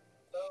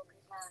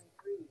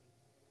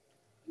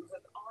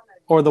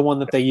 Or the one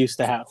that they used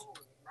to have.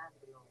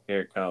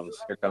 Here it comes.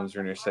 Here comes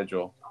your new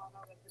schedule.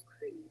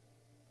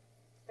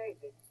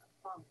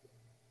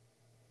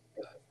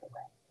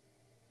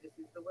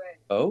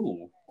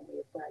 Oh.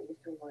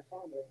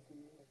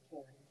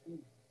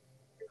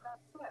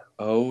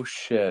 Oh,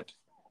 shit.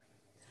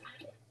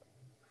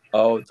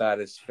 Oh, that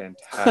is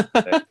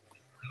fantastic.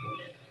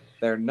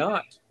 They're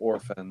not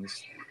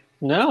orphans.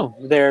 No,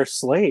 they're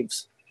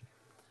slaves.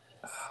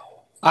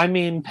 I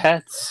mean,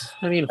 pets.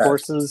 I mean,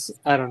 horses.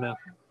 I don't know.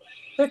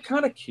 They're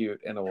kind of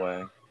cute in a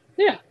way.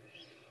 Yeah.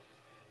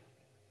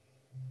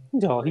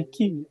 Oh, he's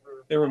cute.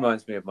 It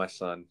reminds me of my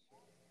son,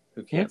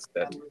 who can't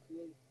sit.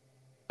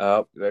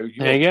 Oh, there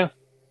you go.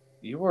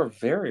 You were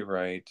very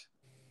right.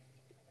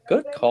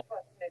 Good call.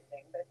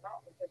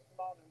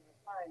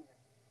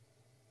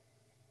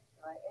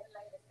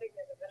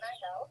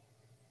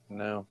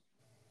 No.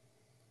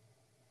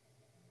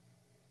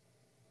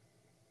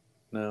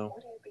 No.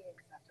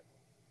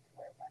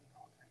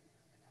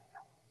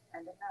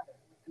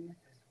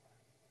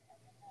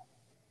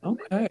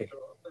 Okay.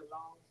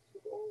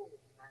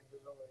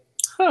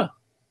 Huh.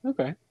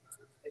 Okay.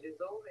 It is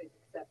always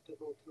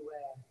acceptable to wear.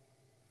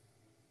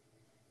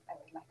 I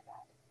would like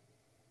that.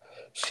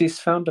 She's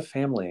found a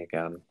family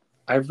again.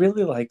 I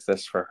really like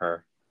this for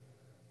her.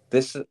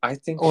 I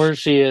think. Or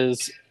she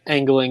is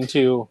angling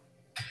to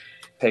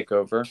take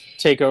over.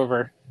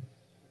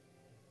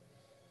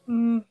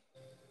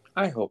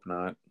 I hope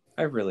not.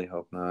 I really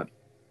hope not.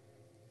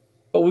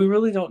 But we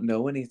really don't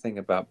know anything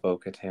about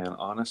Bo-Katan,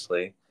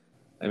 honestly.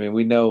 I mean,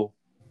 we know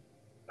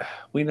a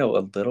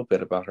little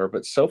bit about her,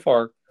 but so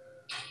far,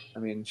 I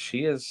mean,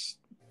 she is.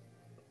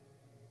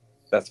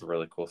 That's a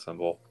really cool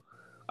symbol.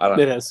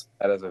 It is.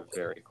 That is a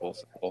very cool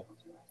symbol.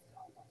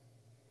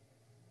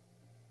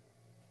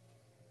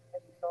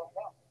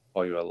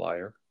 Call you a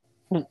liar?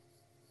 I would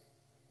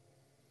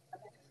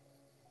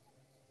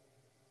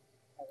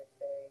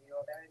say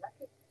you're very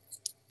lucky.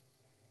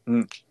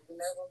 It's a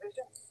noble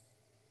vision.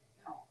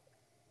 No.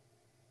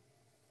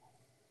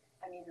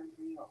 I mean, a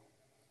real.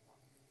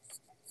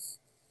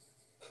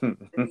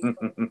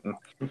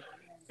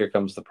 Here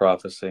comes the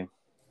prophecy. You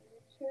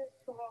choose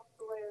to walk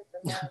away with the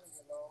man,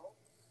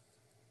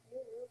 you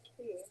will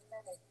see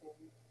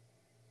menacing.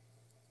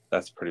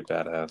 That's pretty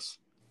badass.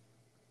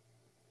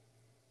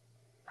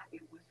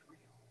 It was real.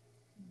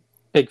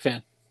 Big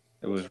fan.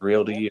 It was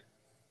real to you.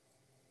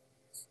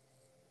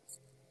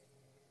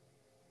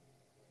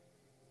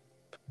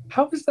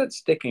 How is that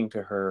sticking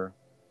to her?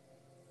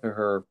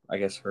 I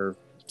guess her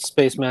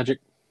space magic.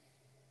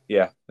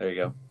 Yeah, there you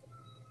go.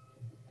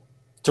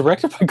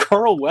 Directed by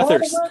Carl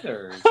Weathers.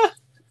 Carl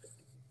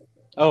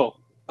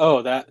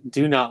Oh, that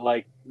do not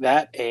like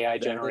that AI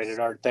generated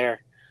art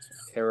there.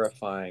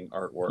 Terrifying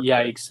artwork.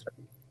 Yikes.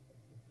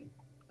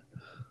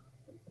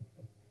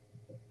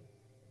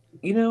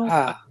 You know,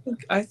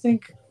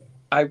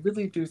 I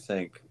really do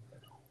think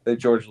that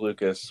George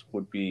Lucas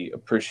would be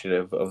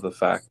appreciative of the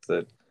fact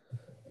that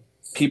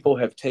people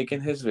have taken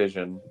his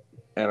vision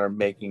and are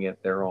making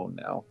it their own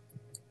now.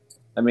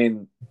 I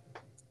mean,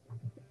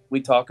 we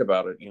talk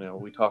about it,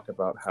 we talk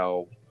about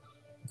how,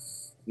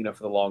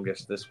 for the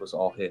longest, this was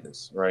all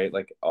his, right?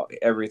 Like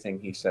everything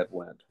he said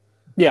went.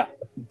 Yeah.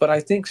 But I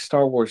think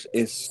Star Wars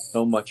is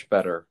so much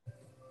better.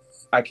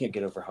 I can't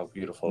get over how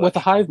beautiful with a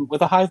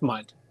hive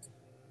mind.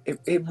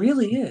 It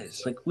really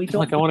is. Like we don't.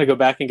 Like I want to go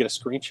back and get a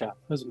screenshot.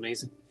 That was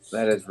amazing.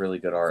 That is really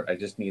good art. I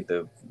just need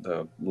the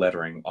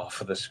lettering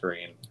off of the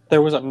screen.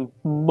 There was a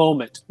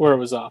moment where it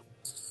was off.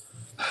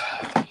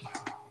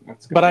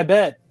 That's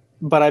good.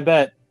 But I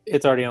bet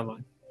it's already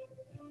online.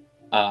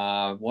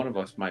 One of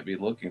us might be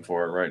looking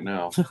for it right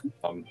now.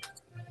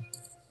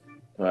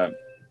 But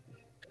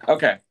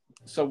okay,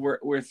 so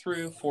we're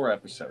through 4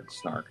 episodes,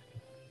 Snark.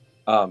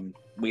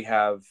 We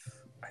have,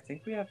 I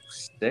think we have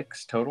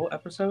 6 total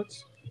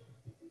episodes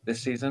this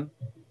season.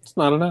 It's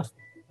not enough.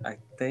 I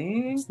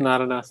think It's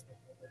not enough.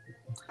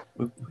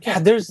 Yeah,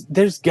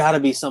 there's got to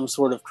be some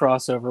sort of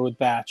crossover with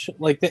Batch.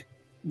 Like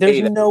there's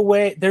 8.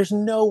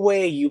 no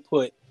way you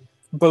put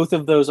both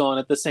of those on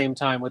at the same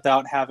time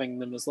without having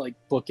them as like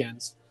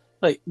bookends.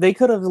 Like they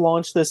could have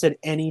launched this at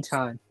any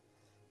time.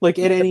 Like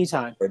at any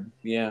time.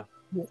 Yeah.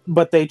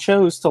 But they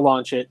chose to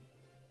launch it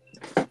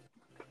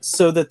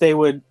so that they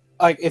would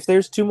like if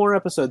there's 2 more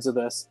episodes of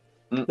this,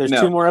 there's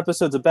 2 more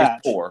episodes of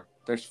Batch.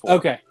 There's 4.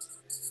 Okay.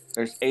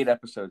 There's 8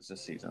 episodes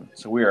this season.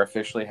 So we are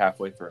officially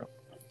halfway through.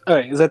 All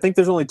right, because I think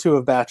there's only 2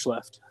 of Batch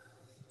left.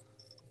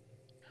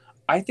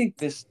 I think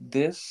this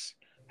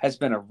has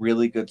been a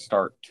really good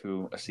start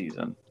to a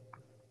season.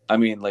 I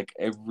mean, like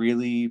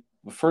the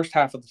first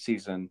half of the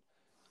season.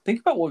 Think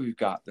about what we've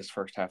got this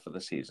first half of the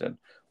season.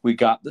 We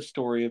got the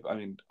story of, I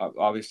mean,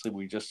 obviously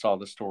we just saw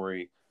the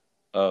story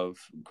of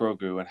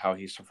Grogu and how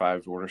he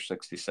survived Order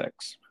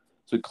 66.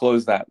 So we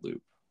closed that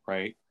loop,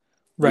 right?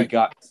 Right.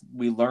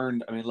 We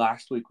learned, I mean,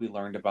 last week we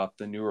learned about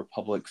the New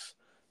Republic's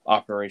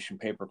Operation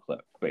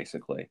Paperclip,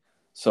 basically.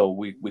 So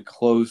we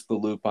closed the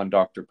loop on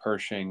Dr.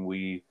 Pershing.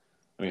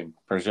 I mean,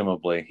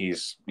 presumably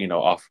he's,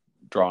 off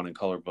drawing in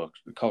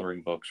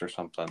coloring books or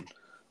something.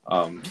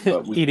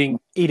 But eating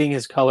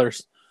his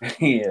colors.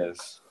 He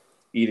is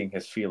eating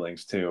his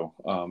feelings too,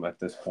 at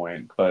this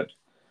point. But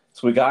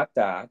so we got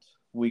that.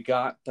 We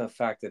got the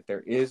fact that there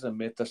is a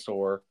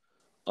mythosaur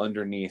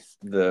underneath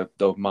the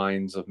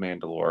mines of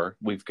Mandalore.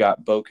 We've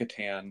got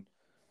Bo-Katan,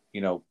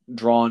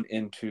 drawn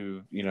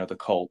into, the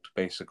cult,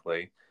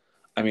 basically.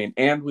 I mean,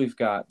 and we've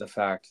got the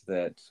fact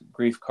that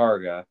Grief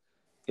Karga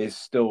is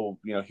still,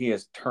 he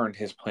has turned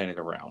his planet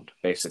around,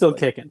 basically. Still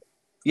kicking.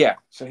 Yeah,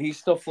 so he's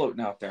still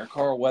floating out there.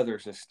 Carl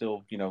Weathers is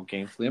still,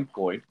 gainfully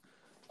employed.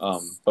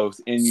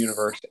 Both in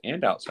universe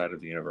and outside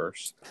of the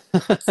universe.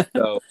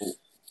 So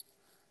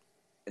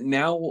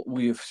now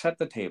we've set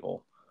the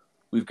table.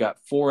 We've got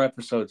 4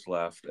 episodes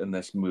left in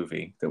this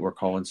movie that we're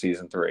calling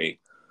season 3.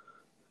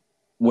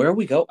 Where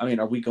we go? I mean,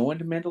 are we going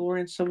to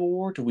Mandalorian Civil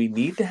War? Do we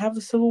need to have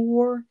the Civil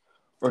War?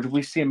 Or do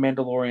we see a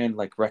Mandalorian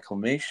like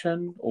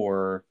reclamation?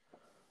 Or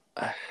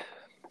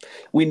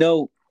we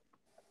know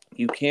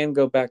you can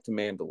go back to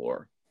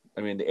Mandalore.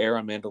 I mean, the air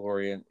on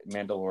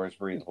Mandalore is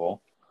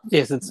breathable.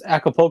 Yes, it's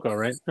Acapulco,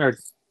 right? Or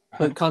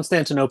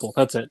Constantinople.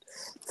 That's it.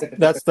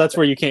 That's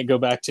where you can't go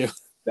back to.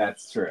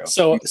 That's true.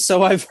 So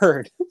I've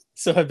heard.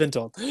 So I've been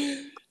told.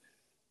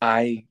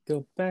 I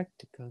go back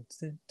to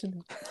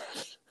Constantinople.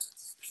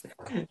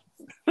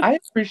 I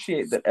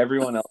appreciate that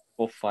everyone else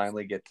will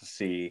finally get to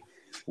see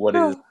what it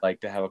is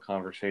like to have a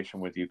conversation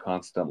with you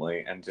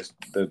constantly, and just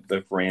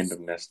the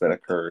randomness that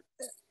occurs.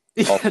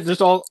 Yeah,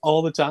 just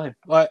all the time.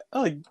 Like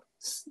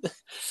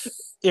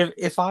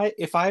if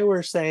I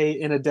were, say,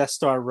 in a Death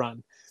Star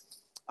run,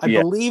 I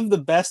believe the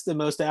best and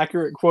most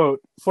accurate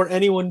quote for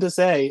anyone to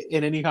say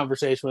in any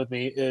conversation with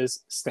me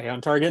is "Stay on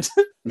target."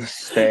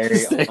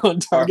 Stay on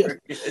target.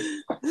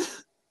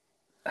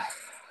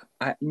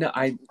 I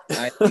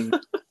think,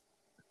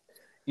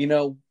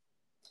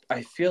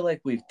 I feel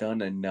like we've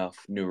done enough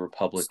New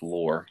Republic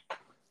lore,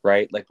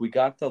 right? Like we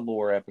got the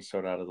lore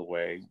episode out of the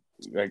way.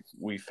 Like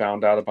we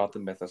found out about the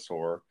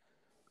mythosaur.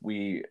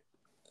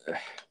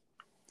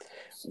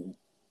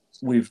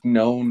 We've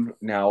known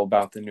now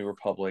about the New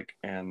Republic,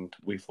 and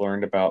we've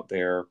learned about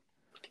their.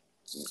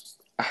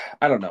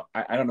 I don't know.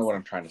 I don't know what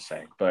I'm trying to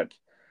say, but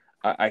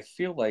I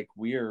feel like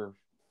we're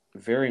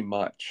very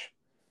much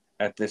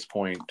at this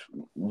point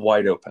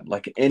wide open.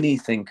 Like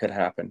anything could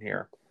happen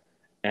here,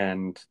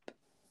 and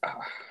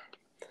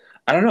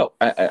I don't know.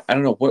 I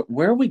don't know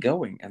where are we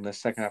going in the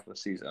second half of the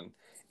season.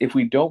 If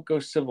we don't go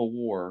Civil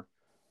War,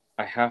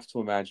 I have to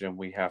imagine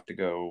we have to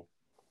go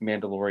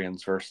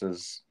Mandalorians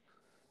versus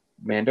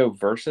Mando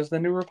versus the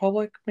New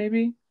Republic.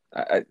 Maybe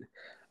I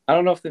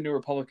don't know if the New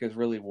Republic is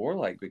really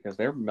warlike because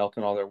they're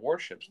melting all their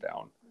warships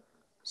down.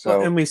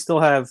 So and we still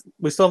have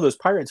those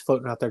pirates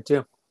floating out there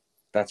too.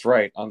 That's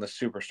right, on the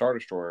Super Star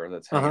Destroyer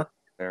that's hanging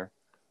there.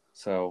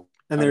 So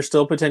there's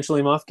still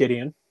potentially Moff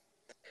Gideon.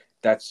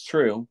 That's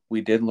true.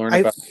 We did learn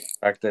about the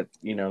fact that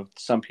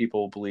some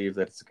people believe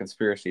that it's a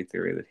conspiracy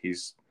theory that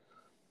he's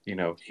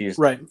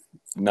right.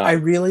 Not. I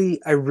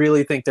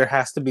really think there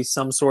has to be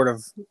some sort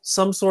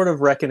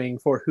of reckoning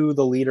for who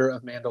the leader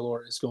of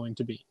Mandalore is going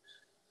to be.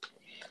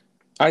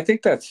 I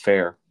think that's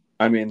fair.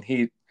 I mean,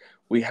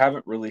 we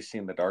haven't really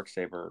seen the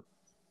Darksaber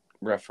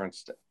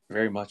referenced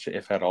very much,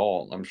 if at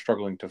all. I'm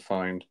struggling to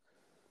find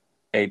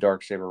a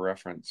Darksaber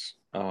reference.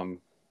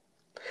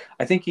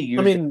 I think he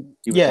used.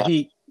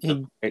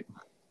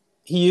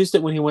 He used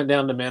it when he went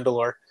down to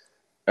Mandalore.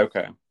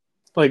 Okay.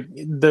 Like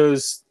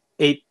those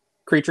 8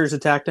 creatures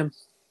attacked him.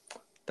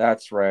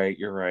 That's right.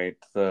 You're right.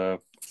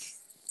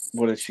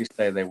 What did she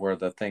say? They were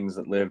the things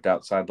that lived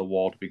outside the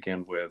wall to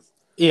begin with.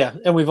 Yeah,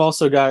 and we've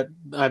also got.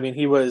 I mean,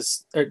 he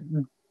was.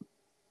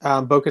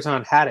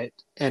 Bo-Katan had it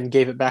and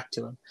gave it back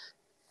to him.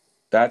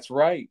 That's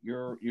right.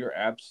 You're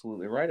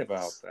absolutely right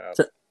about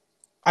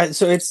that.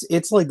 So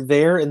it's like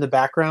there in the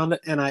background,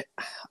 and I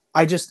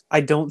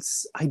don't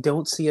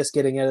see us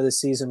getting out of this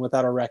season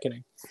without a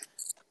reckoning.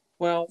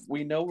 Well,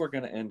 we know we're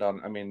going to end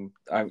on. I mean,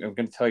 I'm going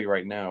to tell you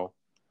right now,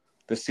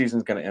 this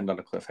season's going to end on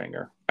a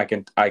cliffhanger.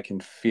 I can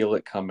feel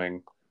it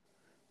coming,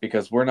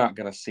 because we're not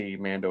going to see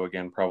Mando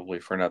again probably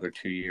for another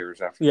 2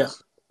 years after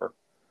this,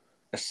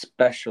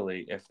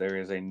 especially if there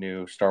is a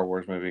new Star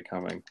Wars movie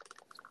coming.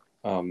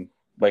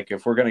 Like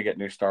if we're going to get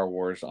new Star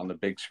Wars on the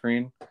big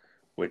screen,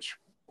 which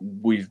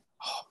we've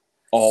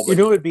all,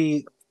 it would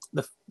be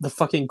the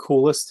fucking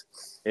coolest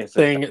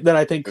thing that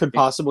I think could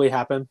possibly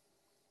happen.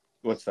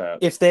 What's that?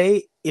 If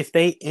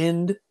they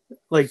end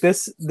like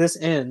this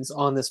ends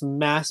on this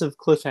massive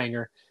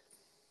cliffhanger,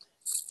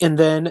 and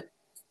then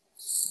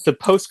the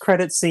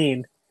post-credit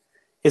scene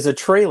is a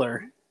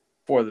trailer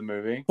for the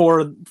movie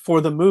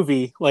for the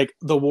movie, like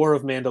the War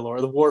of Mandalore,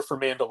 the War for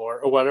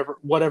Mandalore, or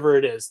whatever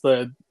it is,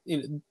 the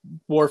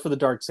War for the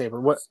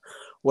Darksaber,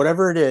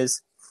 whatever it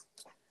is.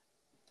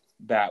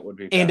 That would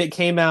be bad. And it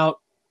came out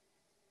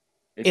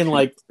in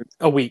like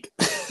a week.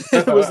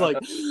 It was like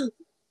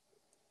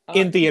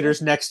in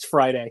theaters next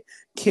Friday.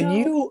 Can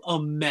you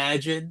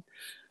imagine?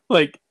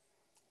 Like,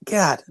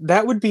 God,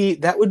 that would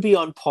be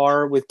on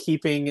par with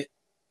keeping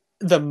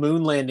the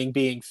moon landing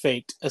being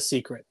faked a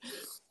secret.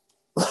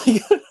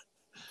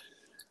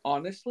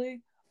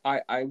 Honestly,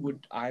 I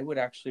would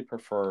actually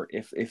prefer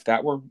if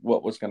that were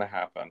what was going to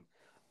happen.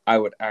 I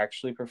would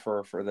actually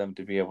prefer for them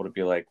to be able to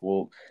be like,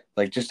 well,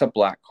 like just a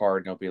black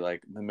card, and it'll be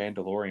like, the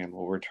Mandalorian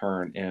will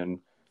return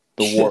in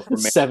the War for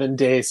 7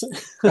 days.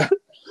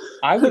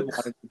 I would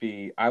want it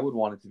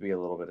to be a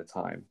little bit of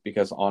time,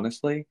 because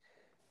honestly,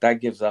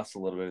 that gives us a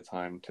little bit of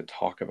time to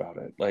talk about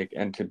it, like,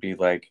 and to be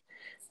like,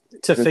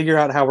 to figure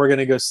out how we're going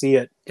to go see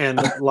it and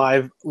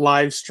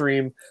live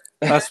stream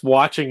us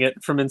watching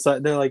it from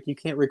inside. They're like, you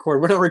can't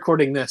record. We're not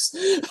recording this.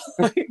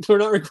 We're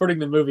not recording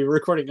the movie. We're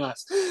recording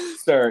us.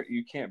 Sir,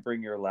 you can't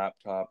bring your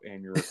laptop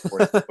and your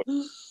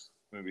recording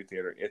movie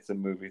theater. It's a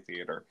movie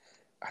theater.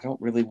 I don't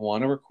really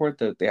want to record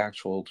the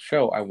actual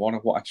show. I want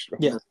to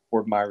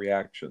record my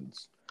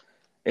reactions.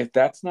 If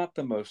that's not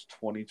the most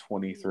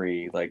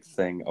 2023 like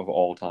thing of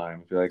all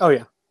time, be like, oh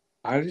yeah,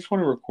 I just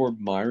want to record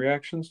my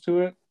reactions to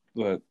it.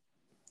 But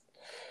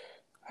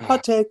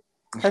hot take,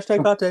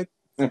 hashtag hot take.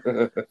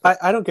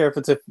 I don't care if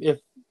it's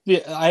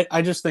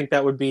I just think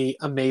that would be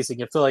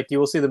amazing. I feel like you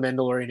will see the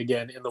Mandalorian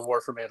again in the War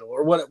for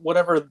Mandalore,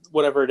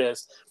 whatever it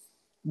is.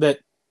 That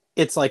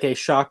it's like a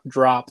shock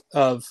drop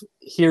of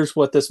here's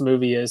what this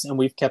movie is, and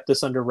we've kept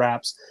this under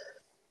wraps.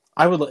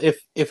 I would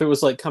if it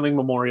was like coming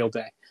Memorial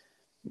Day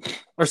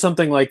or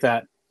something like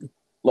that,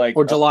 like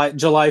or July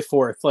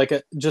 4th, like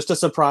just a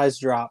surprise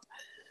drop.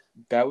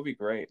 That would be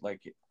great.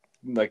 Like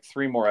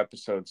 3 more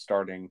episodes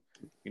starting,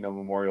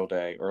 Memorial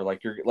Day, or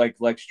like you're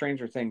like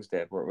Stranger Things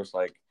did, where it was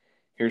like,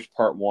 here's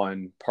part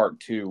 1, part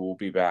 2 will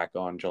be back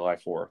on July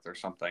 4th or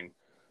something,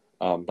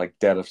 like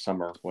dead of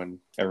summer when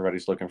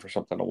everybody's looking for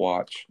something to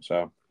watch.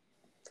 So,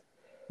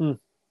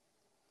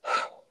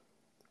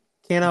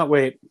 cannot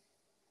wait.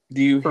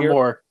 Do you hear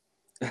more?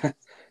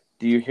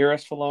 Do you hear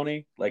us,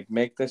 Filoni? Like,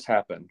 make this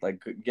happen.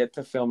 Like, get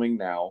to filming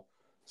now,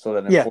 so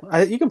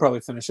that you can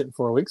probably finish it in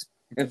 4 weeks.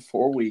 In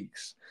 4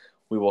 weeks,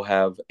 we will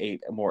have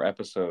 8 more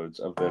episodes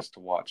of this to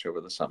watch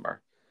over the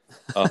summer.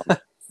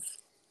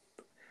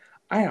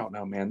 I don't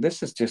know, man.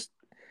 This is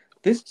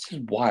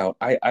wild.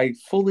 I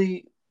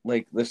fully,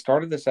 like, the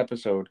start of this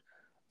episode,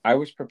 I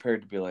was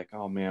prepared to be like,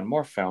 oh man,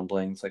 more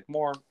foundlings, like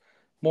more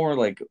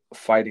like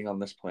fighting on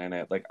this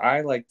planet. Like,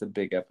 I like the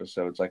big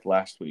episodes, like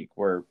last week,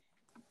 where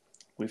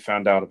we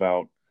found out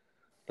about,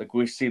 like,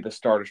 we see the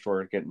Star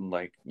Destroyer getting,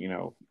 like,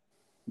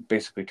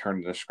 basically turned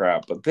into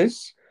scrap. But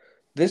this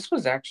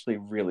was actually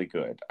really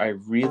good. I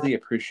really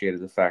appreciated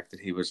the fact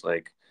that he was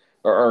like,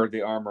 or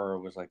the armorer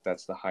was like,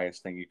 that's the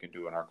highest thing you can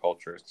do in our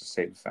culture, is to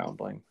save a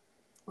foundling.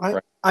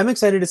 I'm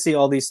excited to see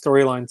all these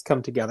storylines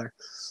come together.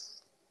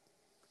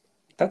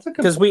 That's a good,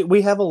 because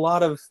we have a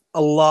lot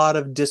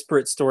of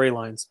disparate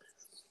storylines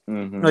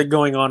like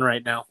going on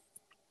right now,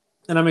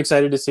 and I'm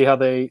excited to see how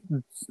they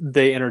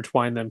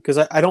intertwine them, because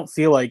I don't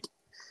feel like,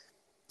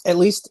 at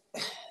least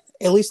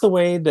the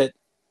way that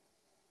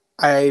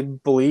I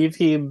believe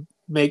he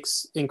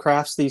makes and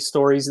crafts these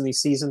stories and these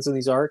seasons and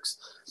these arcs,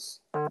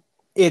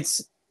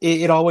 it's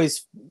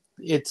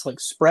like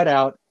spread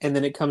out, and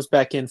then it comes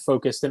back in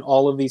focused, and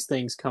all of these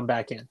things come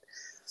back in.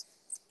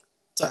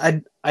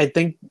 So I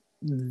think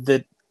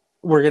that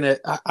we're gonna.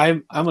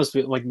 I almost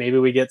feel like maybe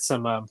we get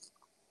some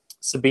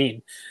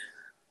Sabine.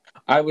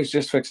 I was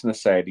just fixing to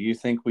say, do you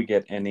think we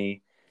get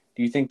any?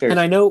 Do you think there's? And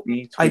I know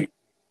we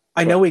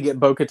get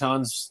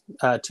Bo-Katan's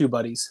 2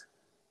 buddies.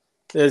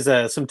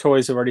 There's some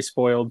toys have already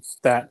spoiled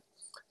that.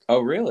 Oh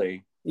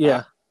really?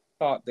 Yeah.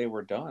 thought they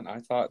were done. I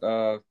thought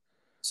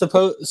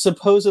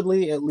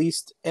Supposedly, at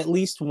least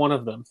one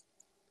of them.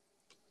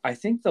 I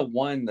think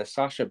the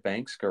Sasha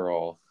Banks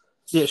girl.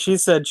 Yeah, she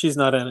said she's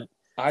not in it.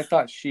 I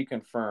thought she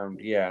confirmed,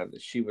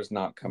 that she was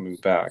not coming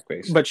back.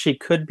 Basically, But she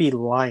could be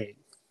lying.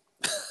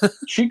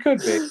 she could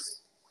be.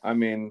 I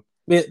mean,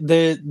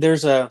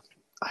 there's I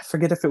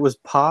forget if it was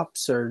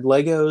Pops or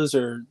Legos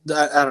or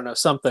I don't know,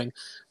 something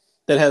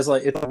that has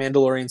like it's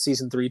Mandalorian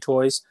season 3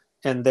 toys,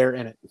 and they're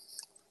in it.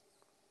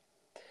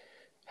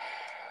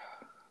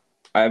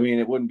 I mean,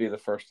 it wouldn't be the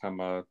first time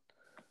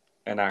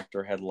an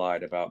actor had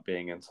lied about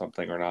being in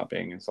something or not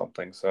being in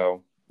something.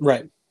 So,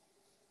 right.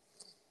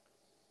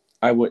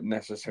 I wouldn't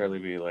necessarily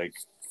be like,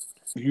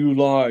 you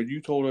lied. You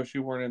told us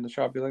you weren't in the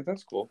shop. I'd be like,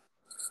 that's cool.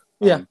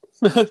 Yeah.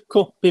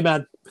 Cool. Be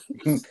mad.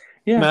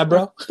 Yeah. Mad,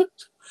 bro.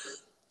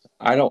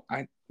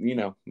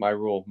 My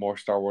rule, more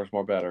Star Wars,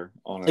 more better.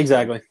 Honestly.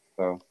 Exactly.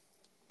 So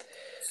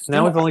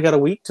now we've only got a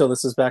week till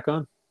this is back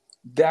on.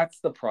 That's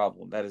the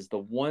problem. That is the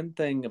one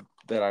thing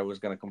that I was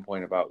going to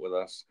complain about with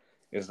us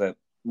is that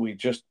we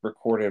just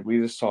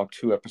saw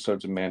 2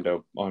 episodes of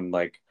Mando on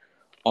like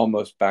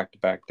almost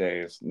back-to-back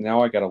days.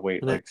 Now I got to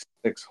wait like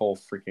 6 whole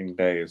freaking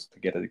days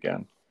to get it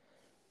again.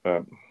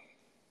 But,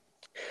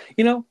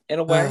 in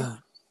a way,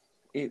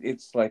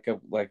 it's like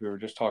we were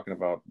just talking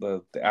about,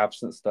 the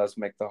absence does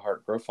make the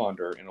heart grow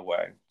fonder in a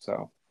way.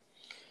 So,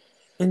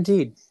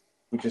 indeed,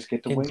 we just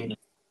get to wait.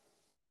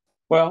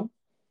 Well,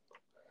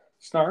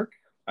 Snark,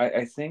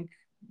 I think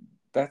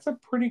that's a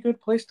pretty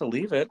good place to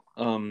leave it.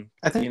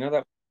 I think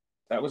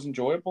that was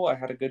enjoyable. I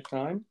had a good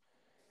time.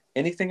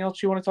 Anything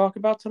else you want to talk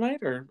about tonight,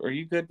 or are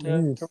you good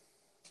to...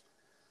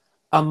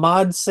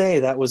 Ahmed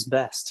say that was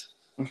best.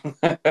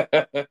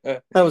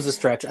 That was a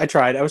stretch. I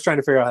tried. I was trying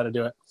to figure out how to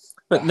do it.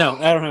 But no,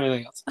 I don't have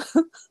anything else.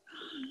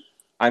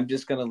 I'm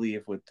just going to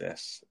leave with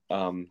this.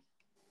 I'm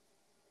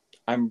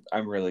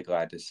really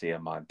glad to see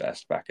Ahmed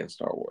Best back in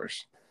Star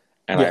Wars.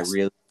 And yes. I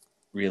really,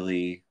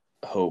 really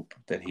hope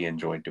that he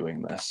enjoyed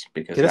doing this.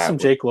 Because get us some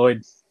Jake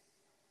Lloyd.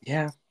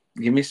 Yeah.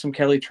 Give me some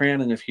Kelly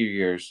Tran in a few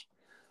years.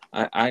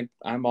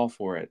 I'm all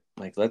for it.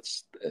 Like,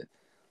 let's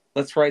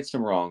right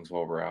some wrongs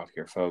while we're out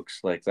here,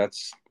 folks. Like,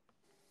 let's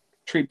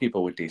treat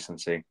people with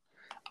decency.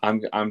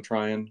 I'm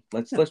trying.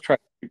 Let's try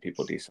to treat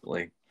people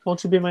decently.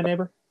 Won't you be my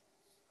neighbor?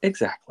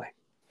 Exactly.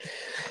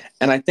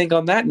 And I think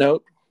on that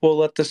note, we'll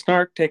let the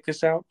Snark take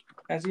us out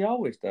as he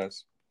always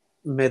does.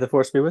 May the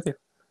Force be with you.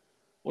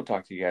 We'll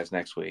talk to you guys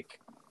next week.